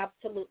 And they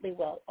absolutely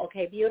will.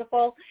 Okay,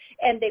 beautiful.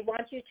 And they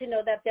want you to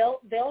know that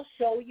they'll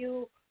show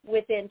you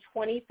within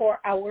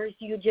 24 hours.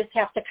 You just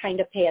have to kind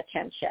of pay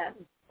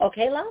attention.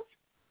 Okay, love?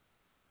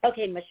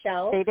 Okay,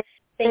 Michelle.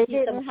 They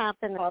didn't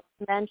happen to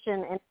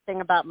mention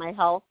anything about my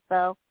health,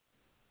 though?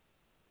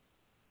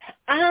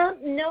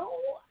 No.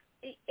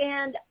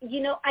 And,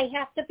 I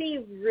have to be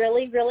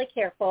really, really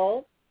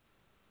careful.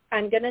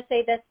 I'm going to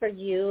say this for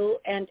you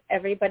and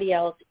everybody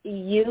else.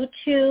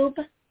 YouTube,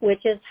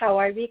 which is how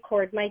I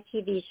record my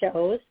TV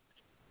shows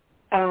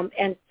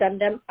and send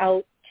them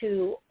out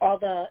to all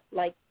the,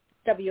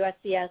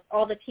 WSCS,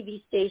 all the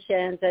TV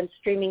stations and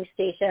streaming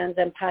stations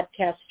and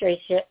podcast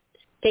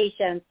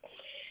stations.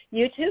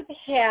 YouTube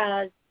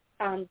has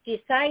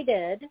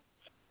decided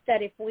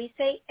that if we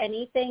say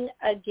anything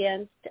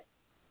against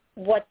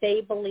what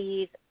they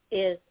believe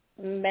is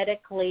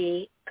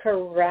medically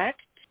correct,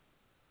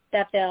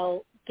 that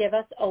they'll give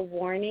us a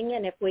warning,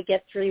 and if we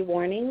get 3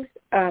 warnings,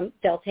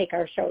 they'll take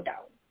our show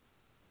down.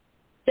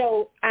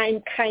 So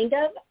I'm kind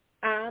of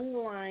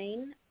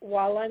online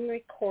while I'm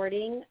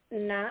recording,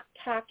 not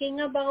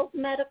talking about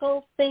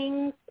medical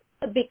things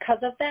because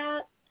of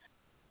that.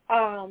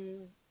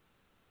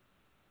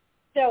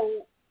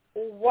 So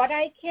what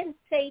I can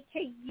say to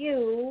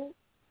you,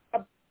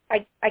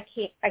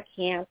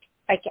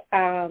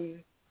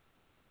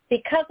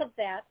 because of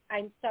that,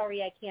 I'm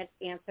sorry I can't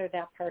answer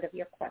that part of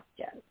your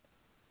question.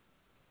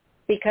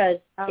 Because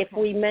if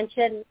we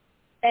mention,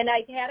 and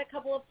I've had a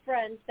couple of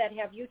friends that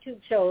have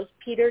YouTube shows,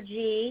 Peter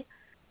G.,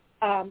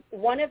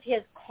 one of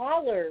his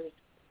callers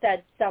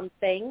said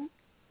something,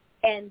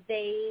 and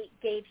they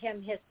gave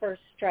him his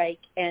first strike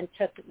and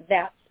took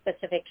that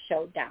specific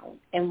show down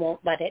and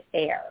won't let it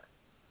air.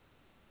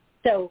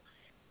 So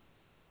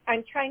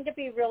I'm trying to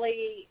be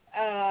really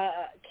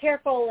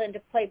careful and to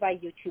play by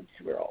YouTube's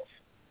rules.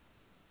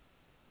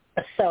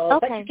 So,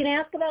 but you can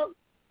ask about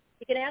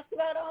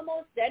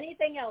almost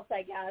anything else,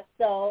 I guess.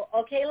 So,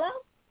 okay, love?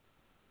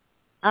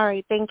 All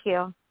right, thank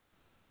you.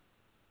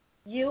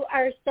 You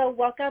are so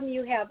welcome.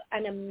 You have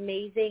an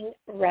amazing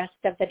rest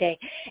of the day.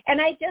 And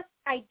I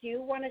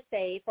do want to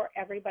say for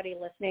everybody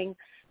listening,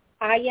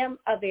 I am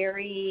a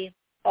very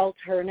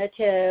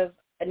alternative,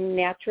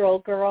 natural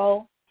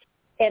girl,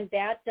 and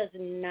that does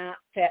not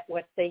fit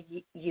with the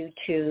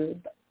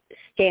YouTube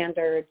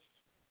standards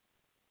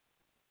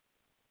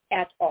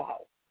at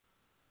all.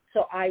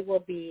 So I will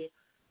be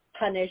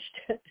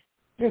punished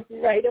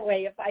right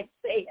away if I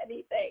say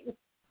anything.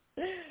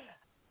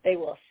 They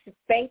will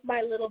spank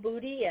my little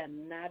booty,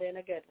 and not in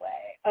a good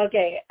way.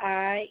 Okay,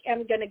 I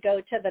am going to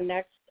go to the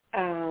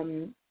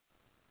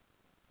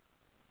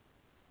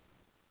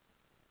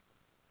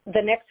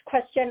next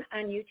question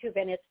on YouTube,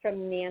 and it's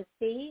from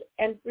Nancy.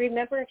 And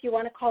remember, if you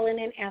want to call in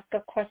and ask a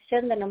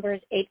question, the number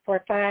is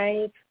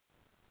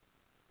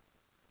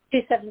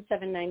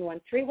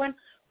 845-277-9131,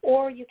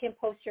 or you can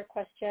post your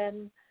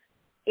question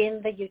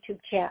in the YouTube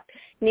chat.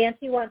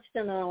 Nancy wants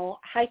to know,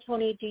 hi,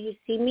 Toni, do you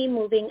see me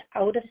moving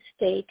out of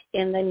state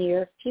in the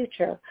near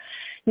future?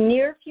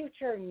 Near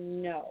future,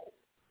 no.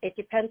 It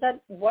depends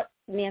on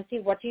Nancy,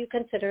 what do you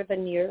consider the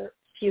near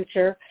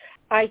future?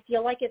 I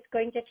feel like it's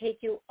going to take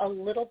you a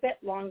little bit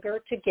longer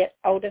to get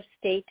out of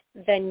state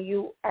than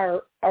you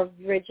are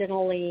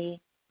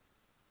originally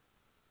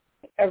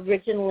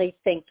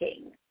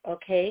thinking,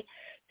 okay?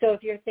 So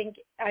if you're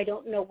thinking, I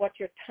don't know what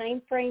your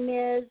time frame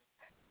is,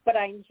 but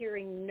I'm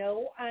hearing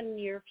no on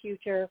near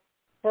future.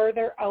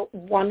 Further out,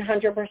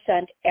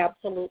 100%,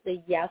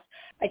 absolutely yes.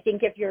 I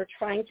think if you're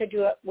trying to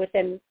do it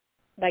within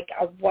like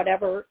a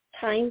whatever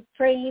time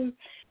frame,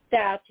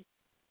 that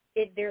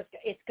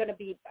it's going to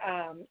be.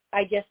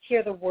 I just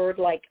hear the word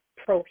like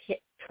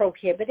prohibited.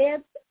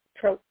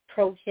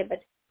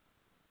 Prohibited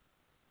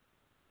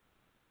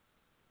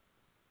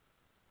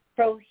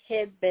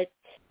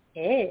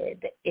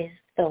is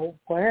the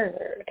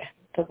word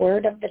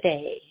of the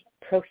day.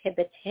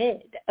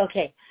 Prohibited.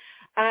 Okay.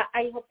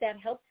 I hope that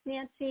helps,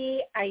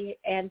 Nancy.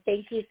 And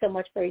thank you so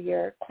much for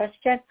your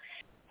question.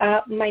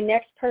 My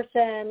next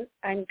person,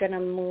 I'm going to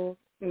move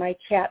my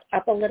chat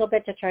up a little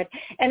bit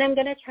and I'm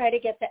going to try to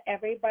get to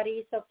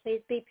everybody, so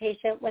please be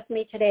patient with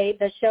me today.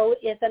 The show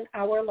is an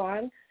hour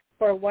long.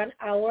 For 1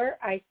 hour,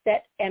 I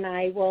sit and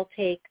I will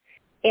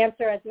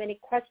answer as many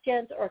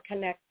questions or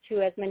connect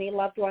to as many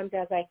loved ones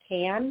as I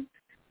can.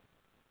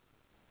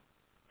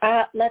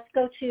 Let's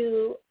go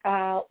to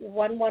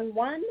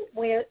 111.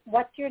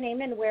 What's your name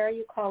and where are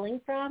you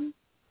calling from?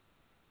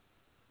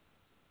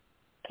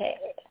 Okay.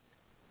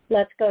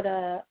 Let's go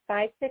to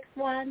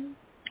 561.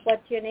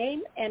 What's your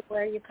name and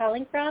where are you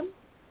calling from?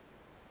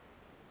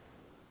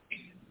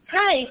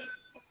 Hi,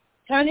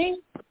 Toni.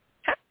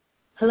 Hi.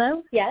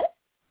 Hello? Yes.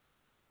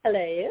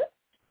 Hello.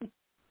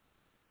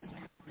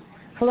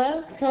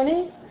 Hello,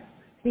 Toni?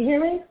 Can you hear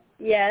me?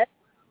 Yes.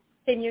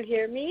 Can you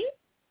hear me?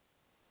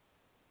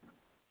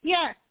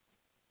 Yeah.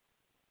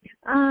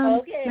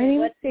 Okay. My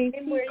name is Stacy,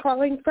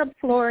 calling from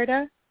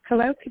Florida.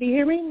 Hello, can you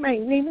hear me? My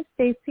name is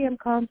Stacy. I'm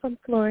calling from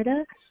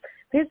Florida.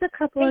 There's a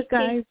couple of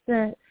guys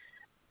that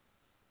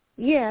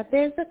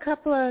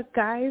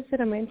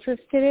I'm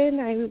interested in.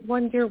 I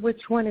wonder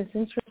which one is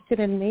interested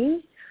in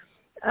me.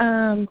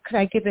 Could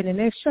I give an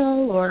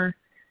initial or,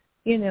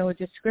 a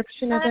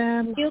description of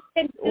them?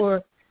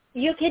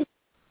 You can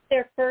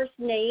their first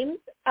names,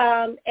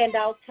 and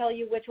I'll tell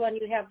you which one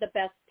you have the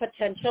best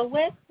potential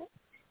with.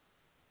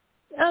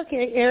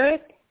 Okay,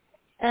 Eric,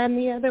 and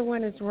the other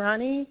one is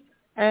Ronnie,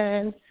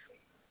 and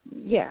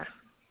yeah.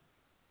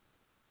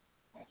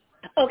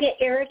 Okay,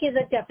 Eric is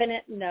a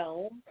definite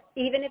no.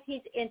 Even if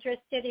he's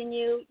interested in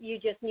you, you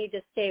just need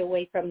to stay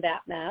away from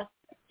that mess,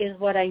 is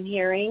what I'm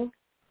hearing.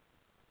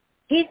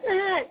 He's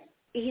not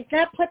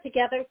put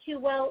together too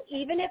well.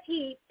 Even if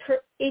he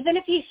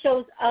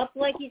shows up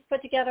like he's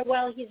put together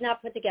well, he's not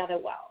put together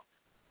well.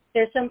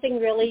 There's something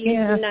really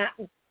not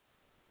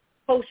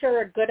kosher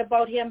or good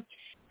about him.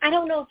 I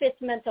don't know if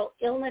it's mental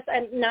illness.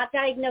 I'm not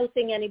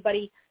diagnosing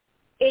anybody.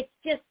 It's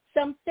just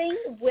something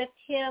with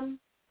him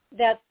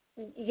that,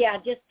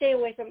 just stay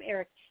away from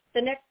Eric.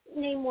 The next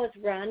name was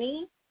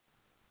Ronnie.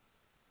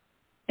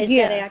 Is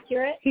that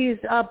accurate? He's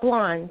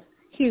blonde.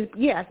 He's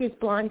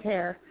blonde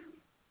hair.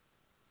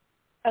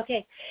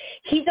 Okay.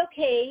 He's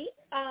okay.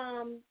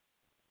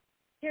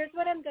 Here's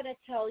what I'm going to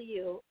tell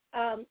you.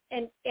 And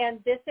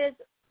this is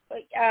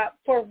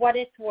for what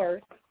it's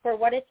worth.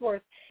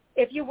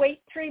 If you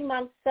wait 3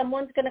 months,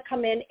 someone's going to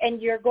come in and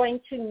you're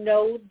going to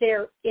know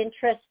they're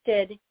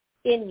interested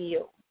in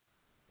you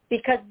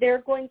because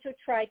they're going to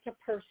try to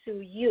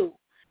pursue you.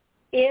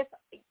 If,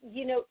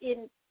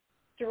 in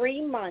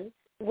 3 months,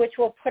 which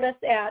will put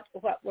us at,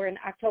 we're in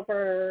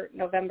October,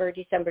 November,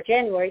 December,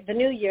 January, the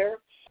new year,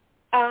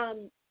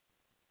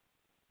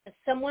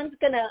 someone's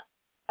going to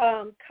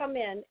come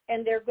in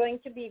and they're going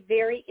to be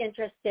very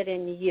interested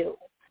in you.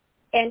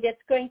 And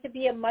it's going to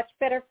be a much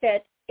better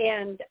fit.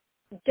 And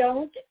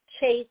don't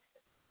chase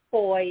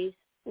boys,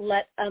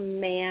 let a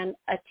man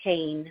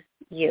attain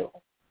you.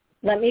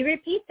 Let me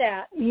repeat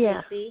that.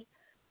 Yeah. Lucy.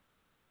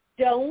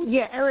 Don't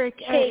Eric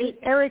chase.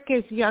 Eric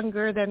is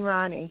younger than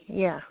Ronnie.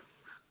 Yeah.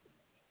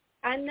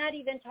 I'm not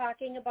even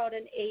talking about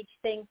an age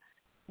thing.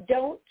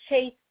 don't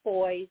chase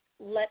boys.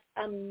 Let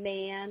a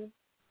man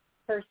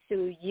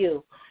pursue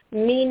you.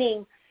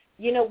 Meaning,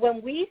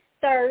 when we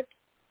start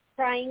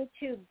trying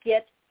to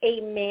get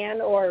a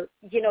man or,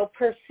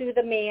 pursue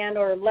the man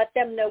or let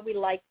them know we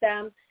like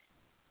them,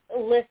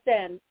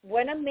 listen,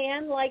 when a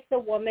man likes a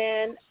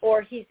woman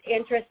or he's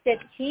interested,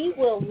 he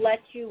will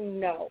let you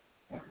know.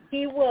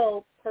 He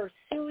will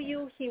pursue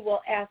you. He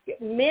will ask you.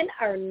 Men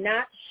are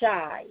not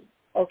shy,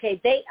 okay?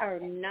 They are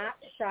not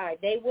shy.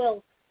 They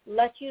will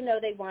let you know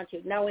they want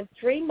you. Now, in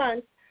 3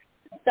 months,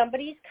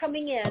 somebody's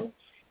coming in,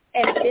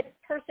 and this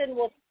person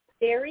will be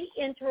very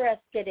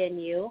interested in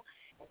you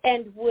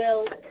and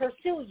will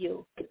pursue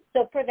you.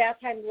 So for that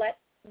time, let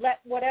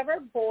whatever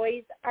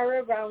boys are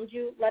around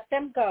you, let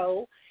them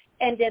go.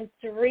 And in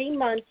 3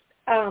 months,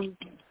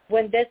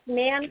 when this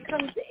man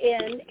comes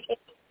in,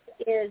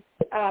 is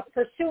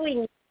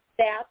pursuing,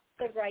 that's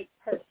the right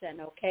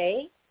person,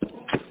 okay?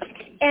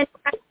 And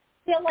I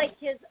feel like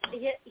he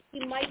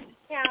might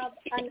have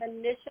an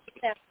initial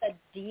that's a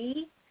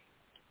D,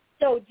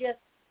 so just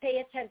pay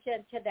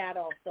attention to that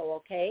also,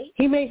 okay?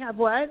 He may have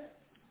what?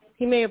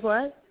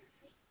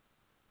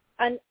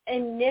 An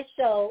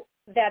initial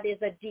that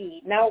is a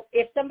D. Now,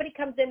 if somebody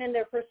comes in and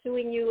they're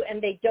pursuing you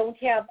and they don't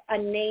have a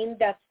name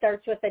that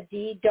starts with a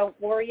D, don't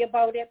worry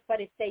about it.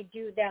 But if they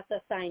do, that's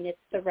a sign it's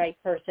the right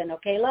person.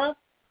 Okay, love?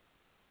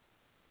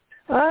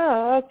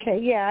 Oh, okay.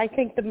 Yeah, I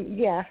think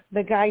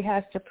the guy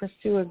has to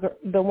pursue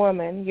the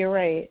woman. You're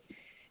right.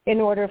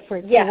 In order for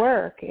it to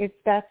work,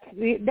 that's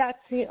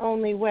the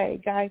only way,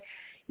 guy.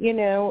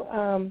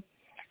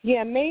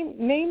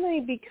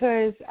 Mainly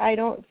because I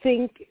don't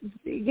think,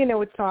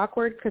 it's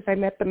awkward because I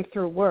met them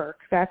through work.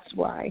 That's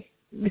why.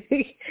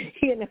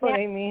 What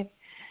I mean?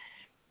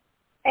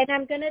 And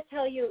I'm going to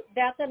tell you,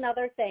 that's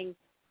another thing.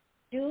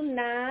 Do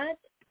not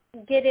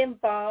get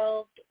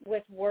involved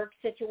with work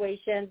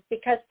situations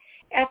because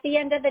at the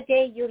end of the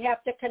day, you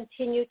have to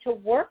continue to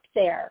work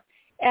there.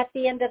 At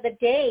the end of the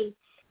day,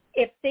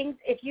 if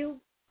you,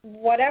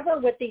 whatever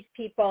with these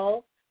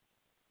people,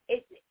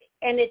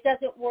 and it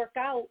doesn't work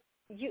out,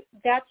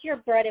 that's your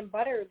bread and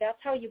butter. That's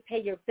how you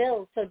pay your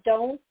bills. So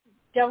don't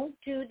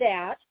do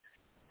that.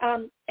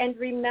 And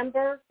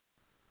remember,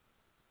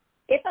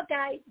 if a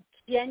guy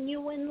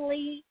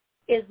genuinely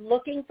is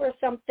looking for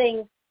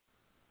something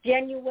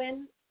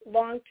genuine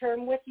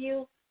long-term with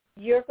you,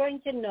 you're going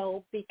to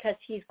know because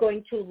he's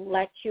going to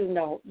let you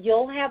know.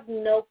 You'll have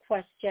no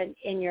question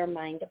in your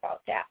mind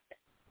about that.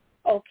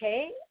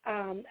 Okay?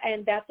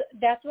 And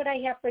that's what I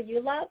have for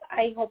you, love.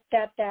 I hope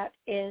that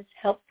is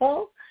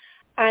helpful.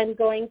 I'm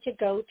going to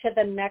go to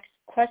the next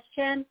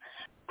question.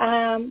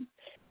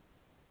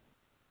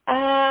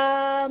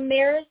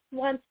 Maris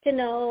wants to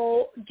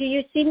know, do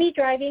you see me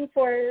driving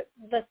for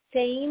the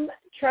same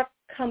truck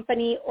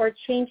company or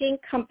changing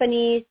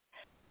companies?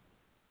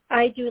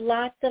 I do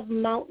lots of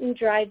mountain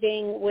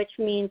driving, which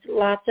means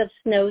lots of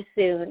snow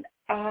soon.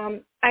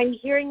 I'm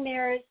hearing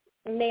Maris,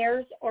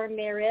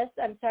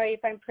 I'm sorry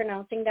if I'm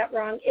pronouncing that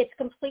wrong. It's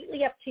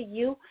completely up to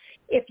you.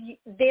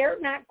 They're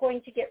not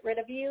going to get rid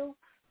of you,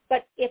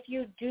 but if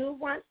you do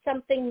want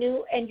something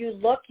new and you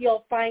look,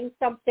 you'll find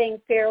something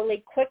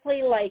fairly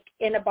quickly, like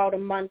in about a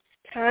month's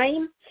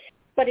time.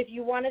 But if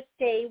you want to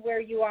stay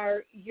where you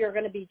are, you're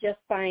going to be just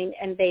fine,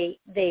 and they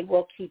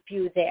will keep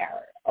you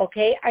there.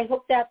 Okay? I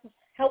hope that's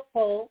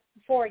helpful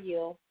for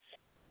you.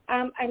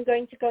 I'm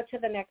going to go to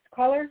the next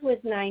caller, who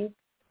is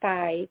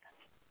 954.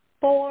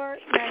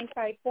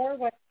 954,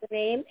 what's the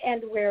name,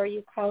 and where are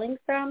you calling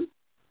from?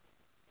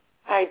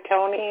 Hi,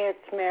 Toni.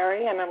 It's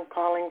Mary, and I'm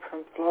calling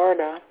from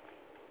Florida.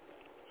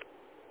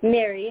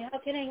 Mary, how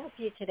can I help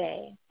you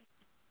today?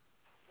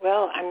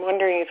 Well, I'm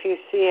wondering if you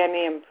see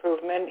any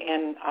improvement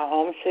in a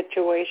home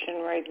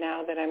situation right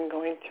now that I'm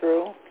going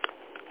through.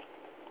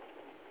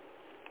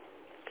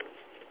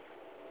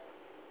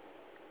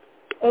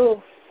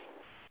 Oh,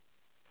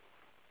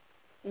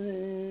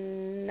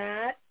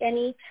 not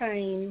any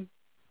time.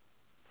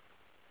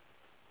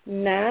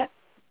 Not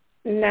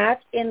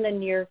in the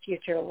near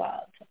future,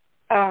 love.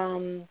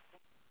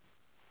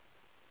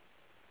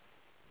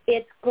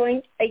 It's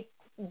going. It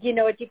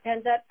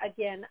depends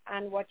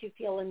on what you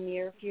feel in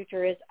near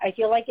future is. I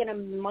feel like in a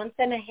month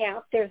and a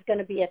half there's going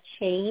to be a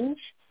change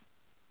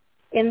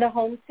in the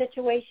home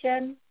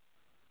situation,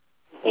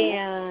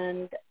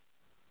 and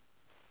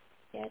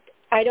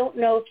I don't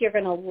know if you're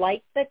going to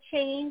like the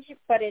change,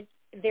 but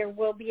there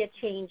will be a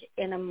change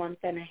in a month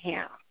and a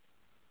half.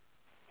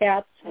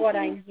 That's what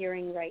I'm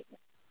hearing right now.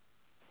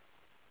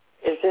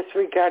 Is this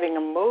regarding a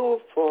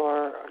move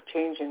or a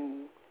change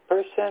in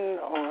person,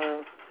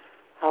 or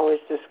how is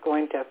this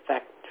going to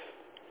affect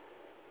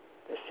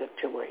the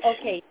situation?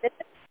 Okay,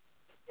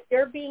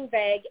 you're being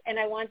vague, and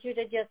I want you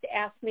to just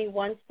ask me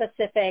one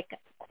specific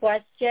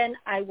question.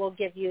 I will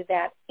give you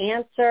that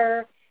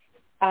answer.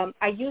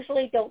 I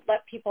usually don't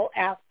let people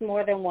ask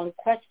more than one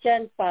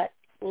question, but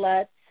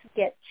let's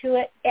get to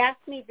it. Ask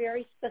me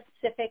very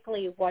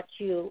specifically what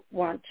you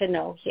want to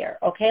know here.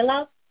 Okay,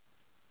 love?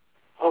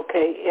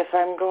 Okay, if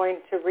I'm going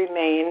to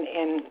remain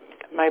in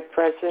my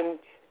present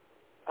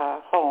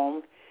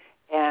home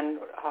and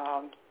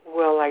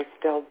will I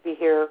still be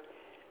here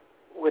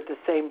with the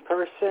same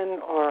person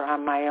or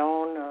on my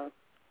own, or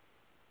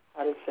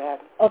how does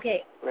that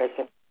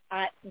resonate?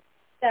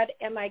 Said,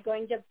 am I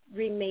going to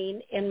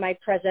remain in my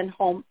present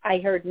home? I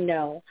heard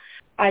no.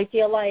 I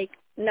feel like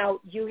now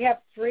you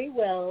have free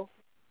will,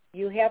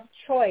 you have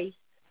choice,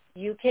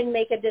 you can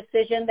make a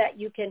decision that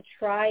you can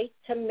try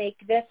to make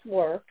this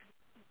work.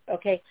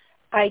 Okay,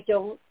 I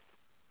don't,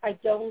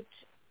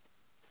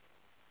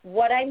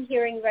 what I'm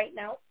hearing right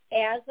now,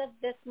 as of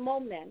this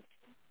moment,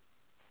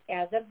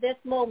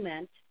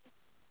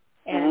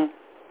 and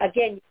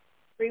again,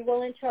 free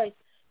will and choice,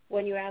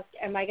 when you ask,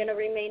 am I going to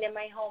remain in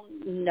my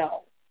home?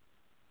 No.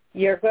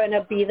 You're going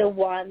to be the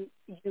one,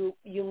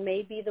 you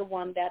may be the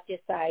one that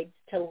decides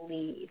to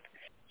leave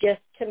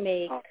just to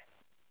make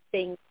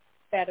things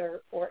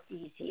better or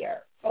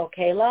easier.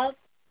 Okay, love?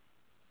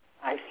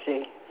 I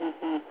see.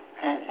 And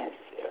it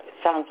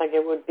sounds like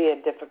it would be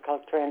a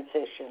difficult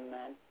transition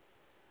then.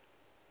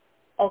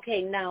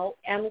 Okay, now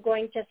I'm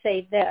going to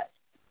say this.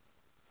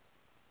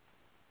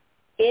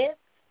 If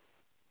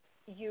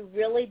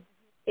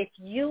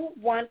you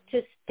want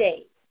to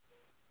stay,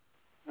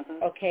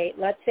 okay,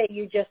 let's say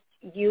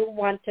you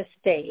want to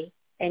stay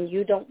and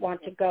you don't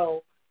want to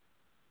go,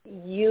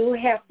 you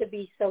have to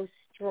be so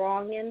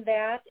strong in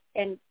that,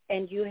 and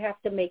you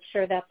have to make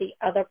sure that the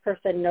other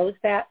person knows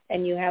that,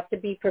 and you have to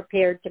be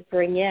prepared to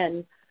bring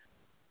in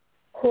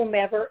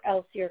whomever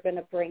else you're going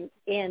to bring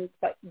in,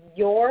 but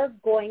you're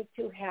going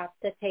to have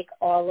to take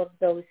all of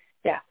those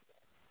steps.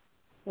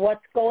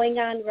 What's going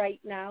on right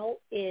now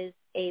is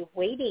a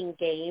waiting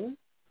game,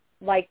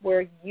 like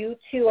where you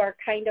two are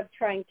kind of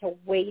trying to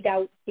wait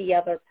out the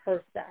other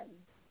person.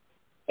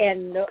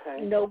 And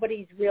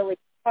nobody's really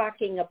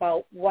talking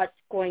about what's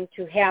going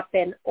to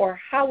happen or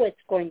how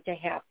it's going to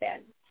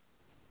happen.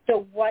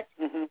 So what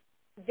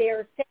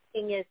they're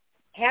saying is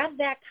have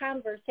that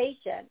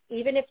conversation,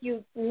 even if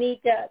you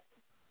need to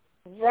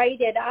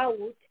write it out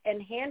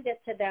and hand it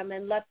to them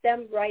and let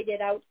them write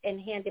it out and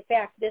hand it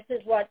back. This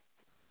is what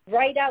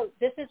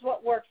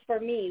works for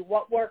me,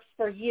 what works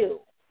for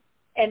you.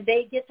 And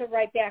they get to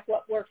write back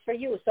what works for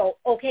you. So,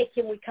 okay,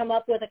 can we come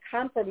up with a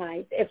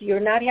compromise? If you're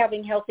not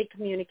having healthy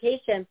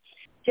communication,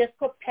 just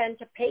put pen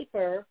to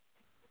paper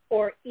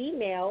or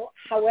email,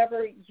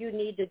 however you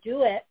need to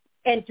do it,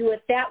 and do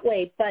it that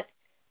way. But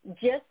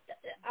just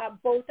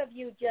both of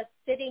you just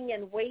sitting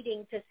and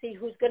waiting to see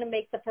who's going to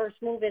make the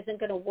first move isn't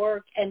going to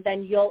work, and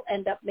then you'll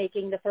end up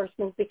making the first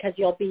move because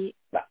you'll be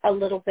a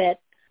little bit,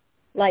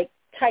 like,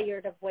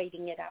 tired of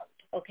waiting it out,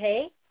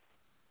 okay?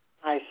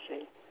 I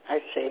see.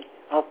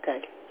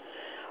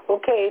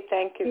 Okay,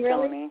 thank you,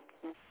 really? Toni.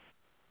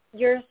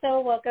 You're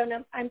so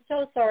welcome. I'm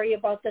so sorry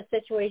about the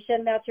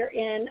situation that you're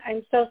in.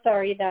 I'm so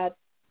sorry that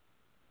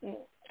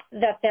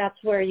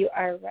that's where you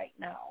are right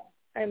now.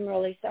 I'm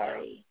really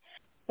sorry.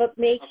 But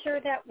make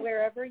sure that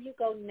wherever you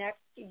go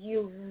next,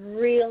 you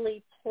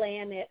really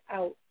plan it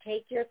out.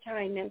 Take your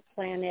time and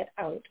plan it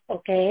out,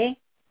 okay?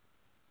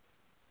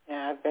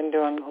 Yeah, I've been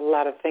doing a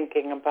lot of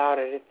thinking about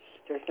it.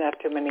 There's not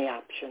too many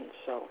options,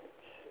 so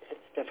it's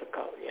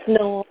difficult, yes.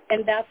 No,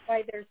 and that's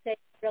why they're saying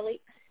really,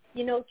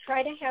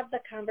 try to have the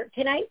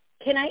conversation.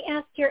 Can I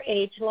ask your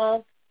age,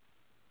 love?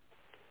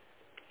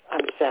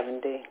 I'm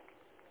 70.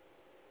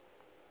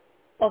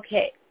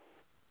 Okay.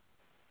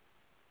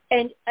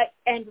 And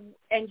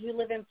you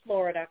live in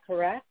Florida,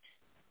 correct?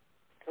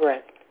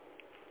 Correct.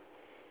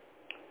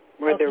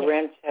 Where the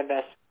rents have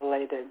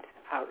escalated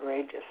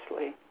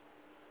outrageously.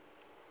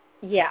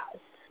 Yes,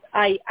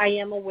 I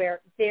am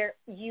aware.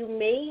 You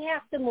may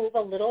have to move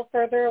a little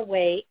further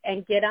away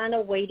and get on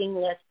a waiting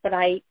list, but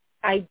I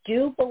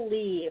do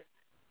believe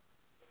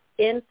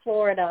in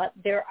Florida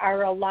there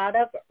are a lot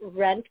of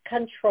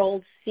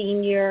rent-controlled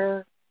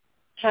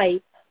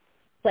senior-type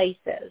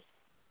places.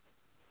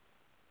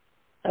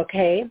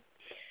 Okay?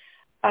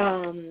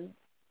 I'm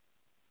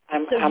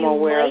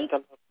aware of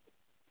them.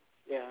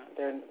 Yeah,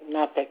 they're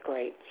not that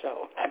great,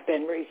 so I've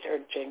been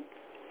researching.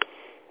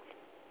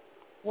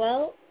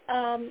 Well,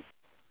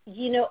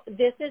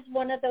 this is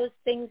one of those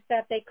things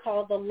that they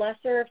call the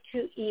lesser of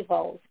two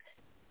evils.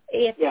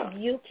 If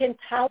you can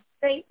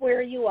tolerate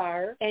where you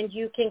are and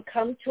you can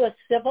come to a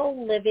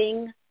civil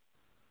living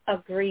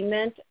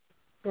agreement,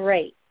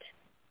 great.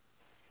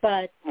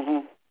 But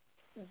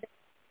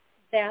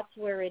that's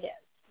where it is.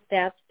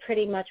 That's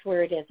pretty much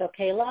where it is.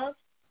 Okay, love?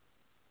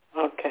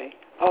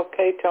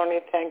 Okay, Toni,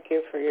 thank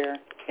you for your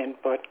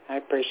input. I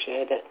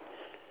appreciate it.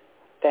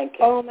 Thank you.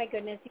 Oh, my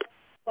goodness. You're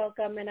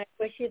welcome, and I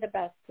wish you the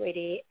best,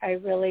 sweetie. I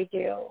really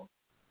do.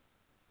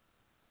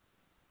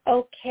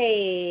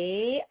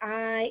 Okay,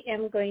 I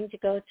am going to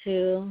go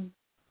to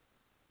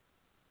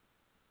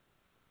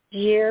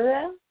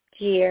Jira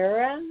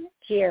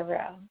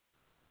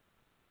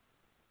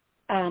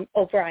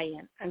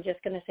O'Brien. I'm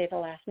just going to say the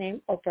last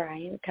name,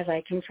 O'Brien, because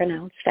I can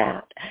pronounce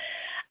that.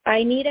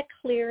 I need a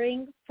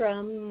clearing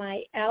from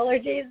my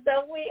allergies.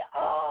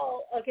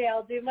 Okay,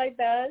 I'll do my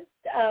best.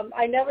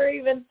 I never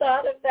even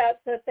thought of that,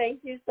 so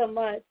thank you so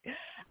much.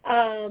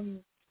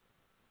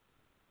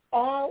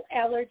 all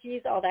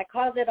allergies, all that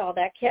caused it, all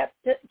that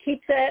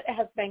keeps it,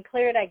 has been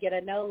cleared. I get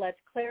a no, let's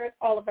clear it.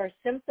 All of our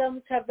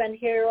symptoms have been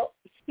healed,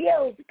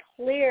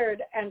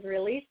 cleared, and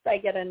released. I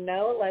get a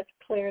no, let's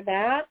clear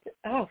that.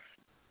 Oh,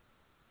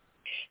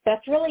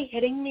 that's really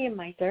hitting me in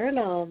my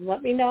sternum.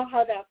 Let me know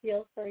how that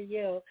feels for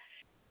you.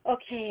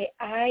 Okay,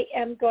 I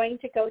am going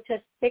to go to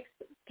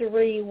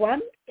 631.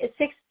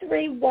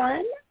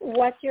 631,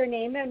 what's your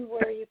name and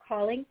where are you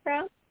calling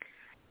from?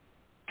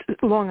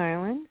 Long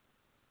Island.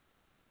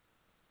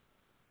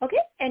 Okay,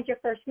 and your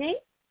first name?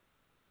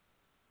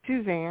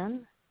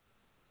 Suzanne.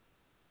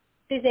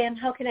 Suzanne,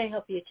 how can I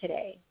help you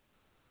today?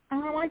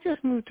 I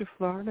just moved to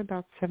Florida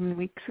about 7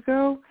 weeks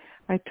ago.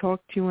 I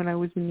talked to you when I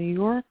was in New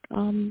York,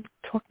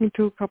 talking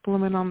to a couple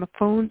of men on the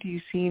phone. Do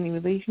you see any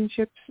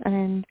relationships?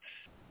 And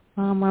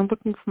I'm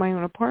looking for my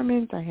own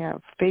apartment. I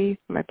have faith.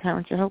 My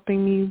parents are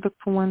helping me look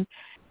for one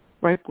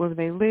right where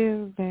they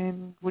live.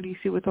 And what do you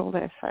see with all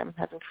this? I'm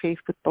having faith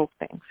with both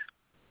things.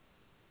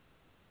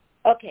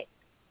 Okay,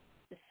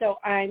 so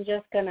I'm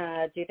just going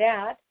to do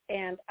that.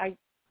 And I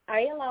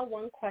allow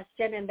one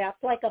question, and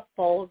that's like a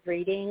full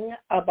reading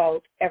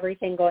about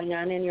everything going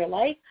on in your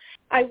life.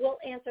 I will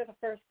answer the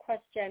first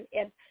question,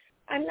 and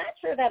I'm not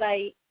sure that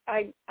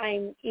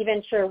I'm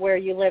even sure where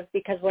you live,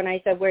 because when I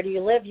said, where do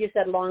you live, you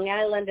said Long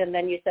Island, and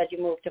then you said you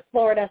moved to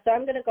Florida, so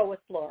I'm going to go with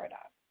Florida,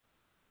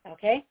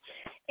 okay?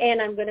 And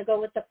I'm going to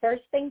go with the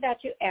first thing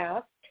that you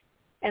asked,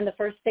 and the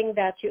first thing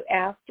that you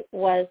asked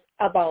was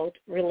about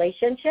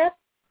relationships.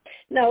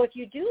 Now, if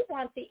you do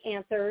want the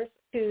answers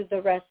to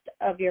the rest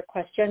of your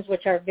questions,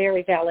 which are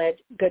very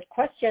valid, good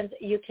questions,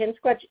 you can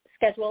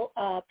schedule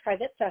a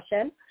private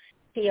session,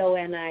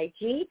 tonig.info.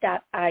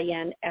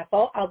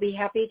 I'll be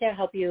happy to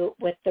help you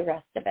with the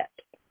rest of it,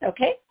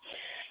 okay?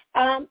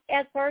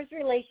 As far as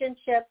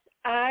relationships,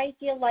 I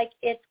feel like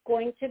it's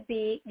going to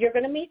be, you're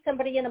going to meet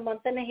somebody in a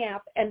month and a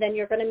half, and then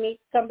you're going to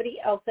meet somebody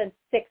else in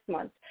 6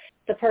 months.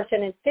 The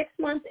person in 6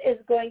 months is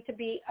going to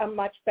be a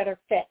much better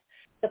fit.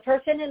 The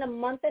person in a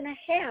month and a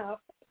half,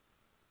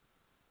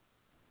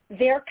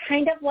 they're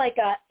kind of like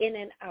a in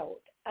and out.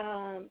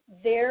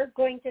 They're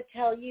going to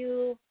tell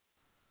you,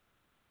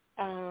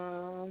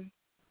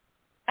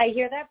 I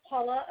hear that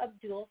Paula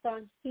Abdul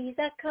song, he's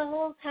a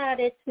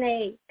cold-hearted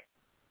snake.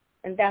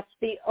 And that's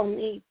the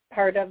only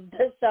part of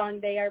the song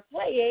they are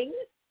playing.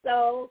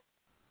 So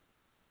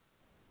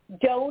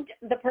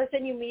the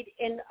person you meet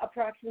in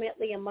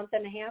approximately a month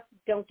and a half,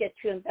 don't get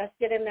too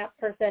invested in that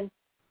person.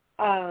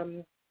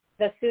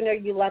 The sooner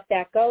you let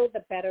that go,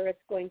 the better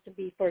it's going to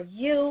be for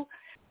you.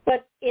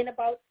 But in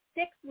about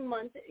 6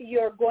 months,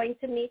 you're going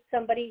to meet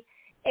somebody,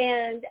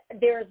 and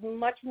there's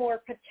much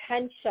more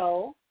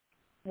potential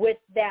with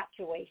that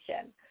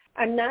situation.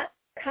 I'm not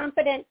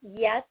confident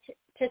yet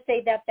to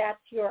say that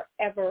that's your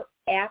ever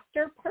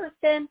after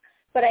person,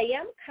 but I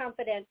am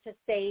confident to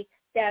say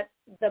that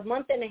the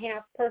month and a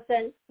half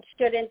person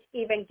shouldn't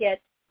even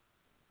get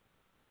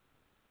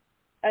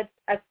a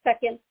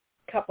second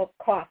cup of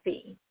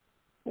coffee.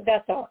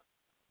 That's all.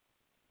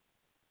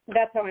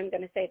 That's how I'm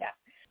going to say that.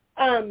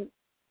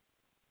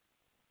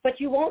 But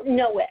you won't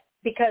know it,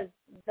 because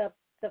the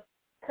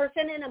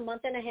person in a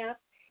month and a half,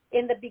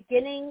 in the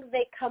beginning,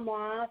 they come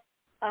off,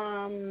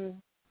 oh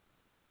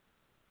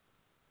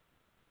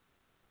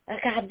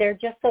God, they're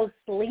just so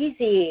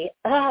sleazy.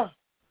 Oh,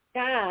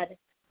 God.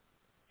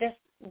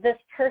 This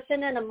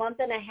person in a month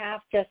and a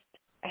half just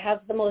has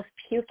the most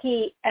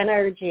pukey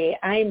energy.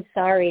 I'm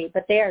sorry,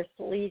 but they are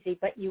sleazy,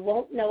 but you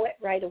won't know it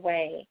right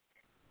away.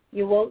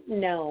 You won't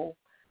know.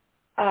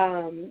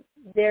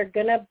 You're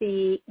going to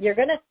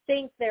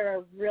think they're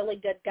a really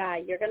good guy.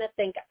 You're going to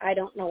think, I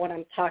don't know what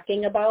I'm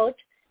talking about,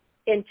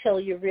 until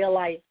you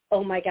realize,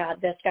 oh my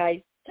God, this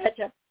guy's such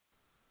a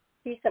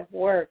piece of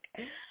work.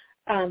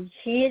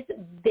 He's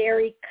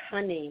very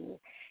cunning.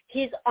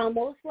 He's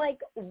almost like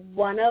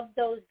one of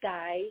those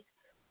guys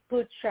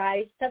who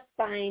tries to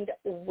find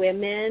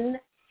women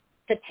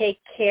to take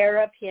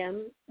care of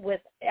him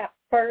with, at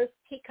first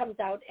he comes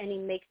out and he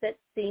makes it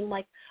seem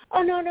like,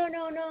 oh, no,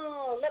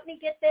 let me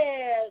get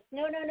this.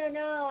 No,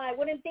 I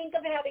wouldn't think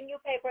of having you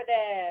pay for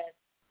this.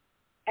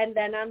 And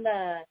then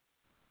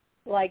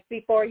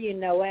before you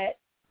know it,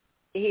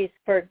 he's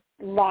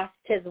lost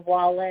his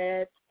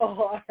wallet,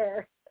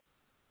 or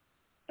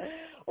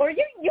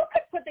you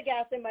could put the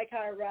gas in my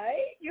car,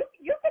 right? You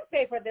could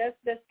pay for this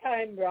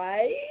time,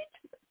 right?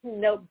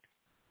 No.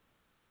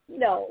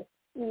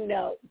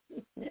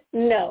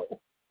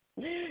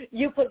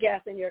 You put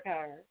gas in your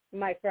car,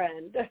 my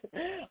friend.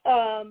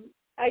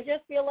 I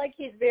just feel like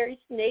he's very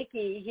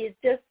snaky. He's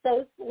just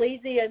so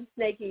sleazy and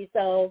snaky.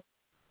 So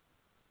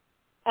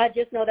I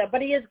just know that.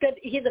 But he is good.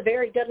 He's a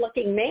very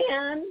good-looking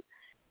man.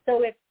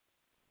 So if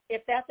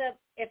that's a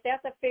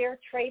fair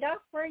trade-off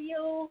for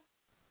you,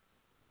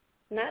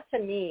 not to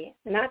me.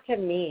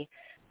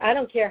 I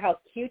don't care how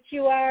cute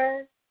you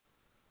are.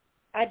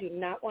 I do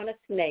not want a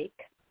snake.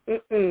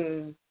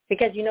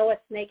 Because you know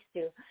what snakes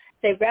do?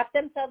 They wrap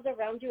themselves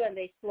around you and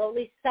they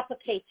slowly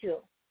suffocate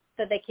you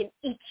so they can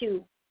eat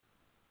you.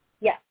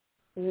 Yes.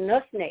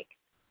 No snake.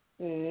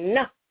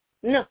 No.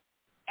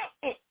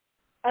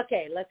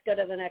 Okay, let's go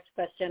to the next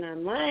question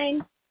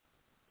online.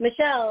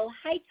 Michelle,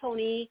 hi,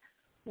 Toni.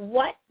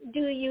 What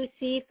do you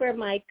see for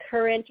my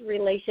current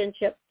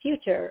relationship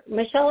future?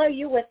 Michelle, are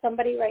you with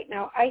somebody right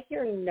now? I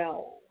hear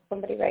no.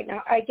 Somebody right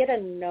now. I get a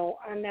no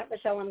on that,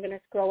 Michelle. I'm going to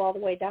scroll all the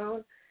way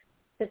down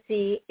to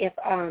see if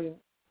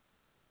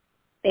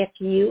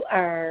you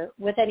are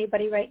with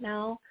anybody right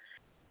now.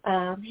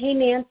 Hey,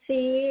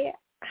 Nancy.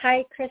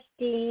 Hi,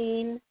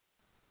 Christine.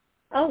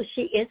 Oh,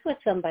 she is with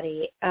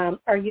somebody.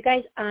 Are you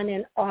guys on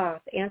and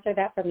off? Answer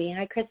that for me.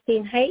 Hi,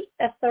 Christine. Hi,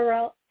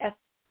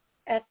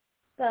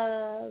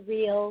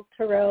 Real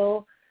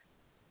Tarot.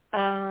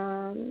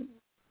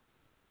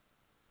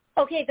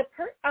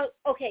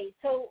 Okay,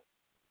 so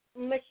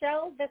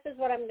Michelle, this is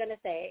what I'm going to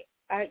say.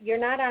 You're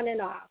not on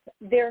and off.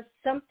 There's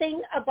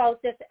something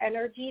about this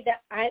energy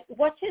that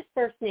what's his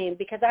first name?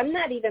 Because I'm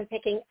not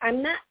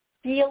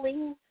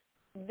feeling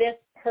this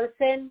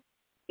person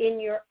in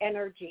your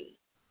energy.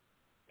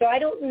 So I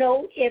don't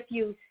know if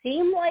you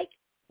seem like,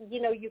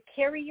 you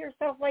carry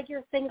yourself like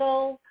you're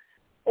single,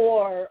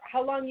 or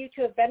how long you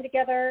two have been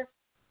together.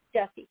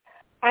 Jesse,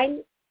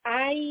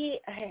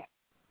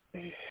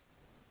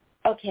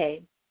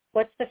 okay,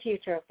 what's the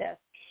future of this?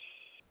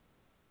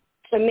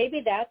 So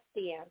maybe that's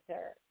the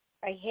answer.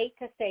 I hate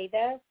to say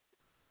this,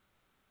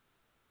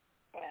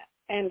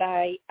 and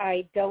I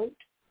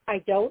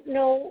don't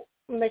know,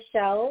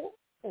 Michelle,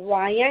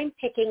 why I'm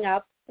picking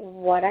up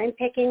what I'm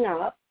picking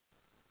up,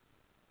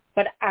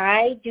 but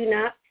I do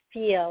not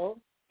feel,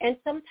 and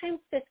sometimes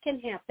this can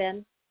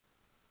happen,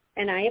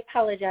 and I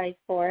apologize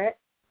for it,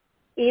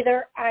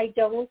 either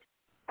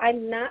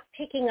I'm not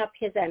picking up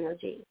his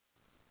energy.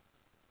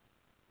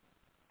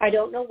 I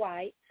don't know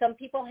why. Some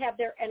people have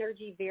their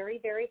energy very,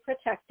 very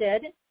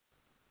protected,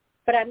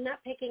 but I'm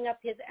not picking up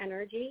his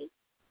energy.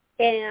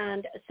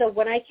 And so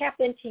when I tap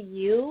into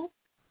you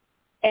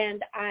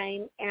and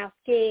I'm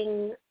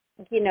asking,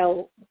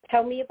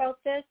 tell me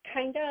about this,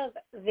 kind of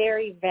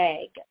very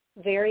vague,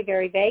 very,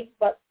 very vague,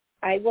 but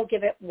I will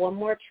give it one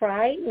more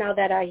try now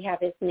that I have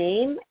his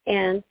name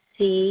and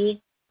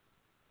see.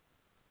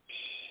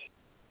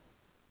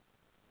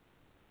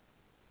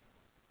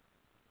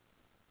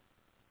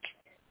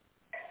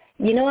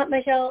 You know what,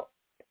 Michelle?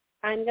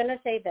 I'm going to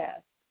say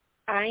this.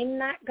 I'm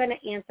not going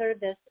to answer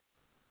this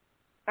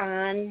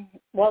I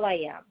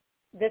am.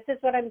 This is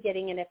what I'm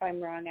getting, and if I'm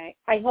wrong,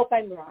 I hope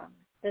I'm wrong.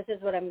 This is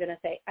what I'm going to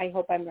say. I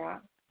hope I'm wrong.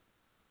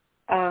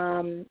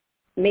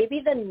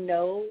 Maybe the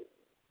no,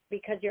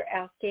 because you're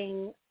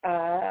asking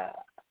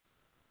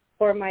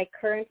for my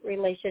current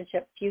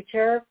relationship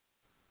future.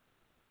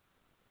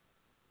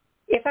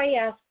 If I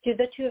ask, do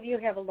the two of you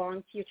have a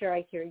long future,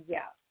 I hear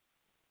yes.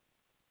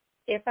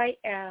 If I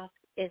ask,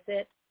 is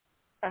it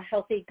a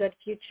healthy, good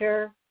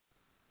future,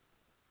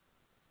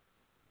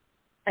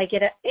 I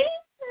get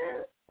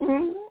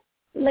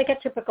like a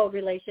typical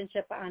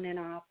relationship on and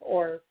off,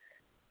 or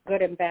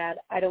good and bad.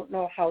 I don't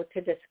know how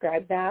to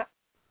describe that.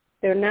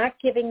 They're not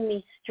giving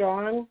me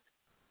strong.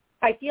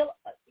 I feel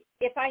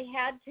if I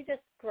had to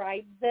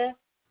describe this,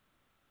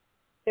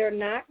 they're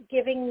not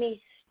giving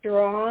me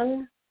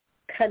strong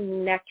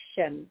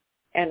connection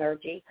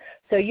energy.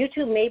 So you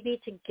two may be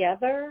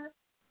together,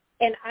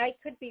 and I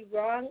could be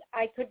wrong.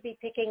 I could be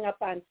picking up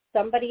on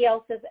somebody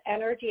else's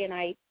energy, and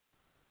I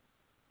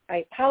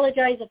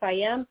apologize if I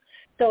am.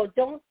 So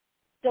don't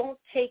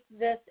take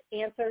this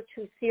answer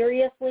too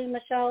seriously,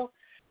 Michelle.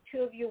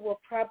 Two of you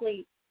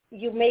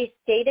you may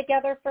stay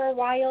together for a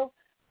while,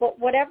 but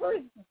whatever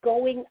is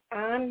going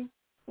on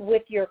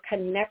with your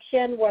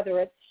connection, whether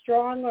it's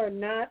strong or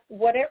not,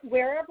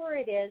 wherever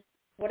it is,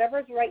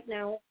 whatever's right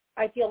now,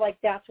 I feel like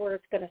that's where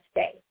it's going to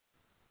stay.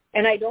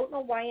 And I don't know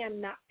why I'm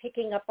not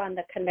picking up on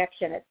the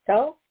connection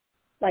itself,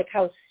 like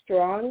how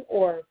strong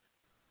or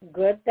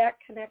good that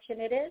connection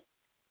it is.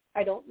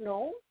 I don't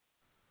know.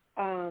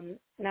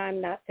 Now,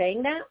 I'm not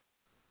saying that.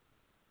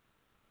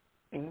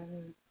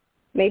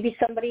 Maybe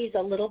somebody's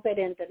a little bit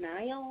in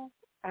denial.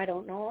 I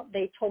don't know.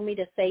 They told me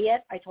to say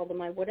it. I told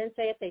them I wouldn't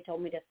say it. They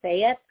told me to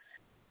say it.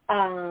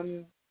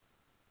 And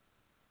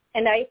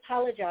I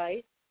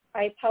apologize.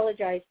 I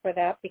apologize for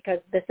that, because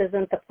this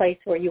isn't the place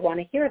where you want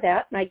to hear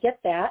that, and I get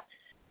that.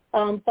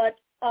 But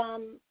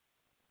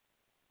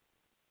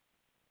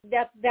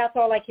that's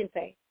all I can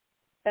say.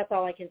 That's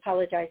all I can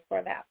apologize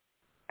for that.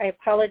 I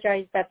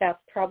apologize that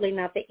that's probably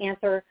not the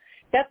answer.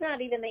 That's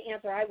not even the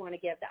answer I want to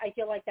give. I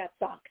feel like that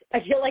sucked. I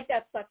feel like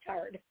that sucked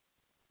hard.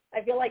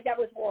 I feel like that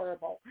was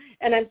horrible.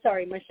 And I'm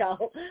sorry,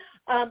 Michelle.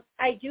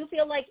 I do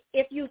feel like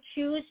if you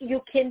choose,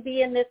 you can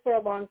be in this for a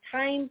long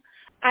time.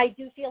 I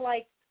do feel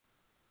like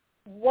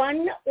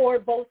one or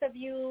both of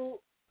you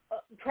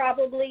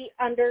probably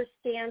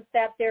understands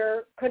that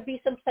there could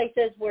be some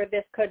places where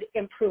this could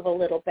improve a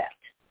little bit.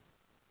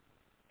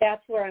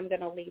 That's where I'm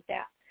going to leave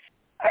that.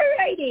 All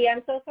righty.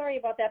 I'm so sorry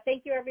about that.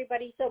 Thank you,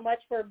 everybody, so much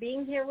for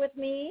being here with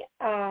me.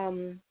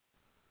 That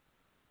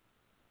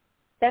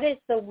is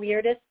the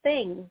weirdest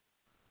thing.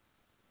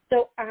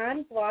 So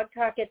on Blog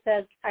Talk, it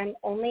says I'm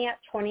only at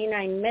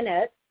 29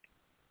 minutes.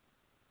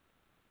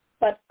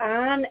 But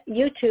on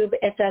YouTube,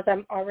 it says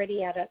I'm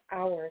already at an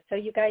hour. So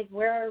you guys,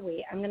 where are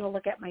we? I'm going to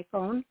look at my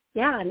phone.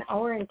 Yeah, an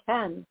hour and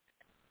 10.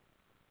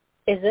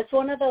 Is this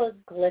one of those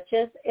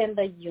glitches in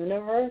the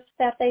universe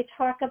that they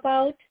talk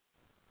about?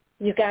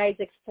 You guys,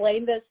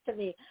 explain this to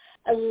me.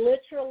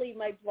 Literally,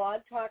 my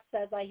blog talk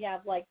says I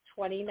have like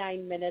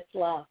 29 minutes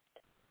left.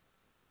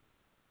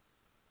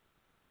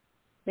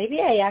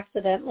 Maybe I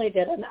accidentally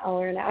did an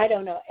hour, and I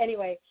don't know.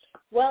 Anyway,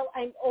 well,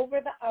 I'm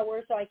over the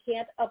hour, so I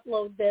can't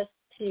upload this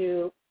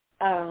to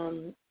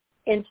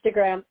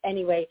Instagram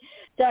anyway.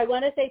 So I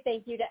want to say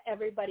thank you to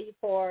everybody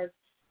for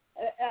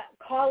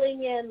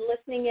calling in,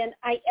 listening in.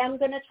 I am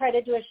going to try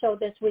to do a show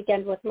this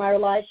weekend with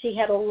Marla. She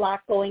had a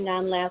lot going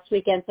on last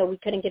weekend, so we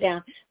couldn't get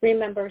down.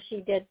 Remember,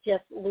 she did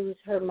just lose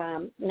her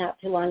mom not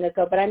too long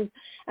ago, but I'm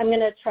going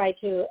to try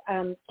to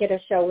get a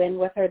show in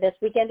with her this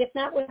weekend. If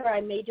not with her,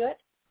 I may do it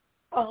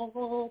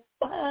all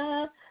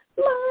by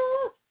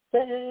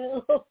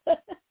myself.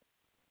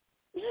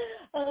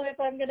 Oh, if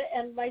I'm going to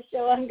end my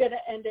show, I'm going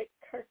to end it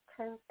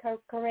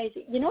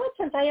crazy. You know what?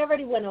 Since I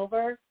already went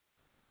over,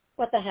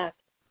 what the heck?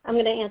 I'm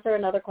going to answer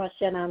another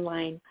question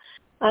online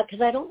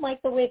because I don't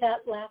like the way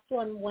that last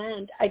one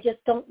went. I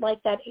just don't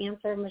like that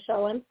answer,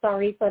 Michelle. I'm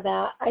sorry for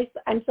that.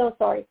 I'm so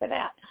sorry for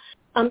that.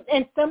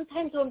 And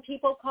sometimes when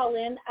people call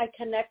in, I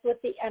connect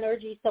with the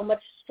energy so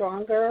much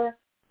stronger,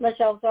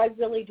 Michelle, so I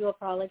really do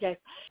apologize.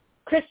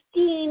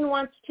 Christine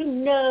wants to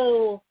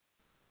know,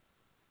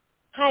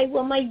 hi,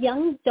 will my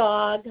young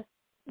dog,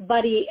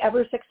 Buddy,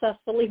 ever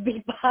successfully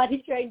be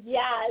potty trained?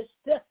 Yes.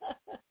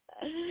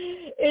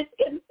 It's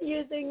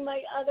confusing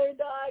my other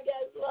dog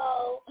as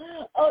well.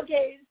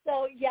 Okay,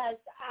 so yes,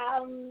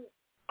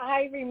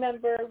 I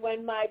remember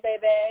when my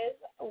babies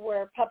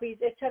were puppies,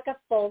 it took a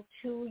full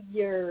 2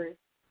 years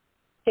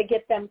to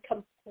get them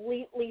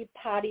completely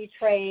potty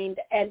trained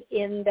and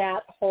in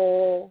that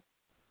whole,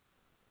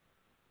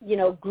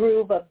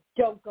 groove of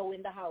don't go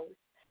in the house.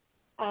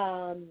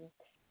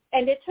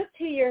 And it took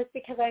 2 years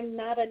because I'm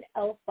not an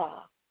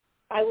alpha.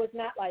 I was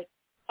not like,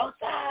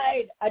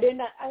 outside. I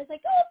was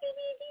like, oh,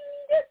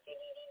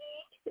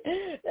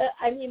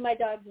 I mean, my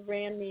dogs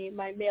ran me.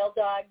 My male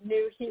dog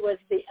knew he was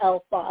the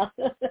alpha.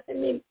 I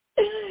mean,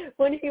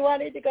 when he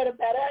wanted to go to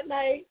bed at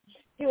night,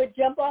 he would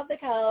jump off the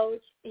couch.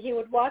 He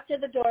would walk to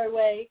the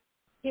doorway.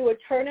 He would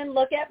turn and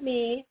look at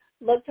me,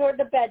 look toward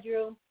the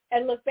bedroom,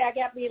 and look back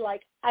at me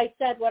like, I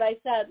said what I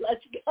said.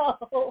 Let's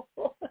go.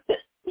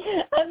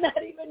 I'm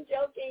not even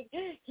joking.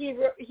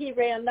 He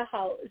ran the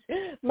house.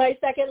 My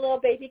second little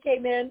baby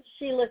came in.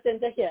 She listened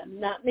to him,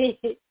 not me.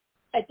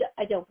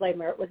 I don't blame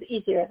her. It was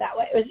easier that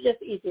way. It was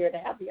just easier to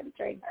have him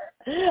train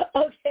her.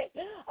 Okay.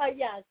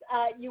 Yes,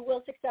 you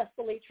will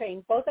successfully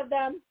train both of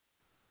them.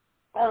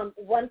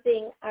 One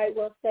thing I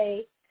will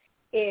say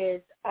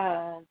is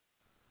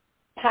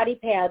potty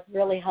pads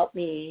really help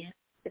me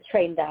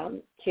train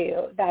them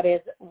too. That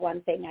is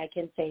one thing I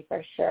can say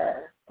for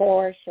sure.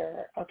 For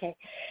sure. Okay.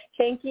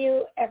 Thank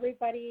you,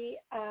 everybody.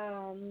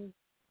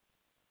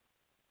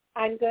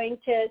 I'm going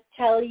to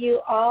tell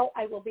you all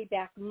I will be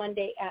back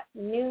Monday at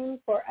noon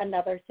for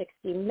another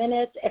 60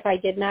 minutes. If I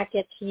did not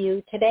get to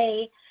you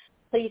today,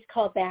 please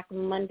call back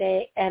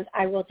Monday, and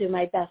I will do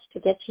my best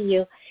to get to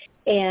you.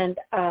 And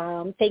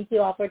thank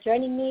you all for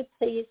joining me.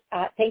 Please,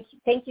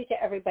 thank you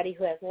to everybody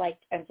who has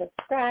liked and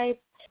subscribed.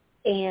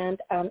 And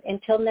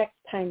until next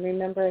time,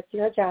 remember it's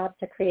your job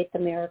to create the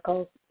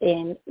miracles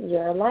in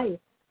your life.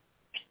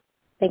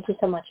 Thank you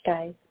so much,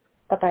 guys.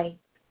 Bye-bye.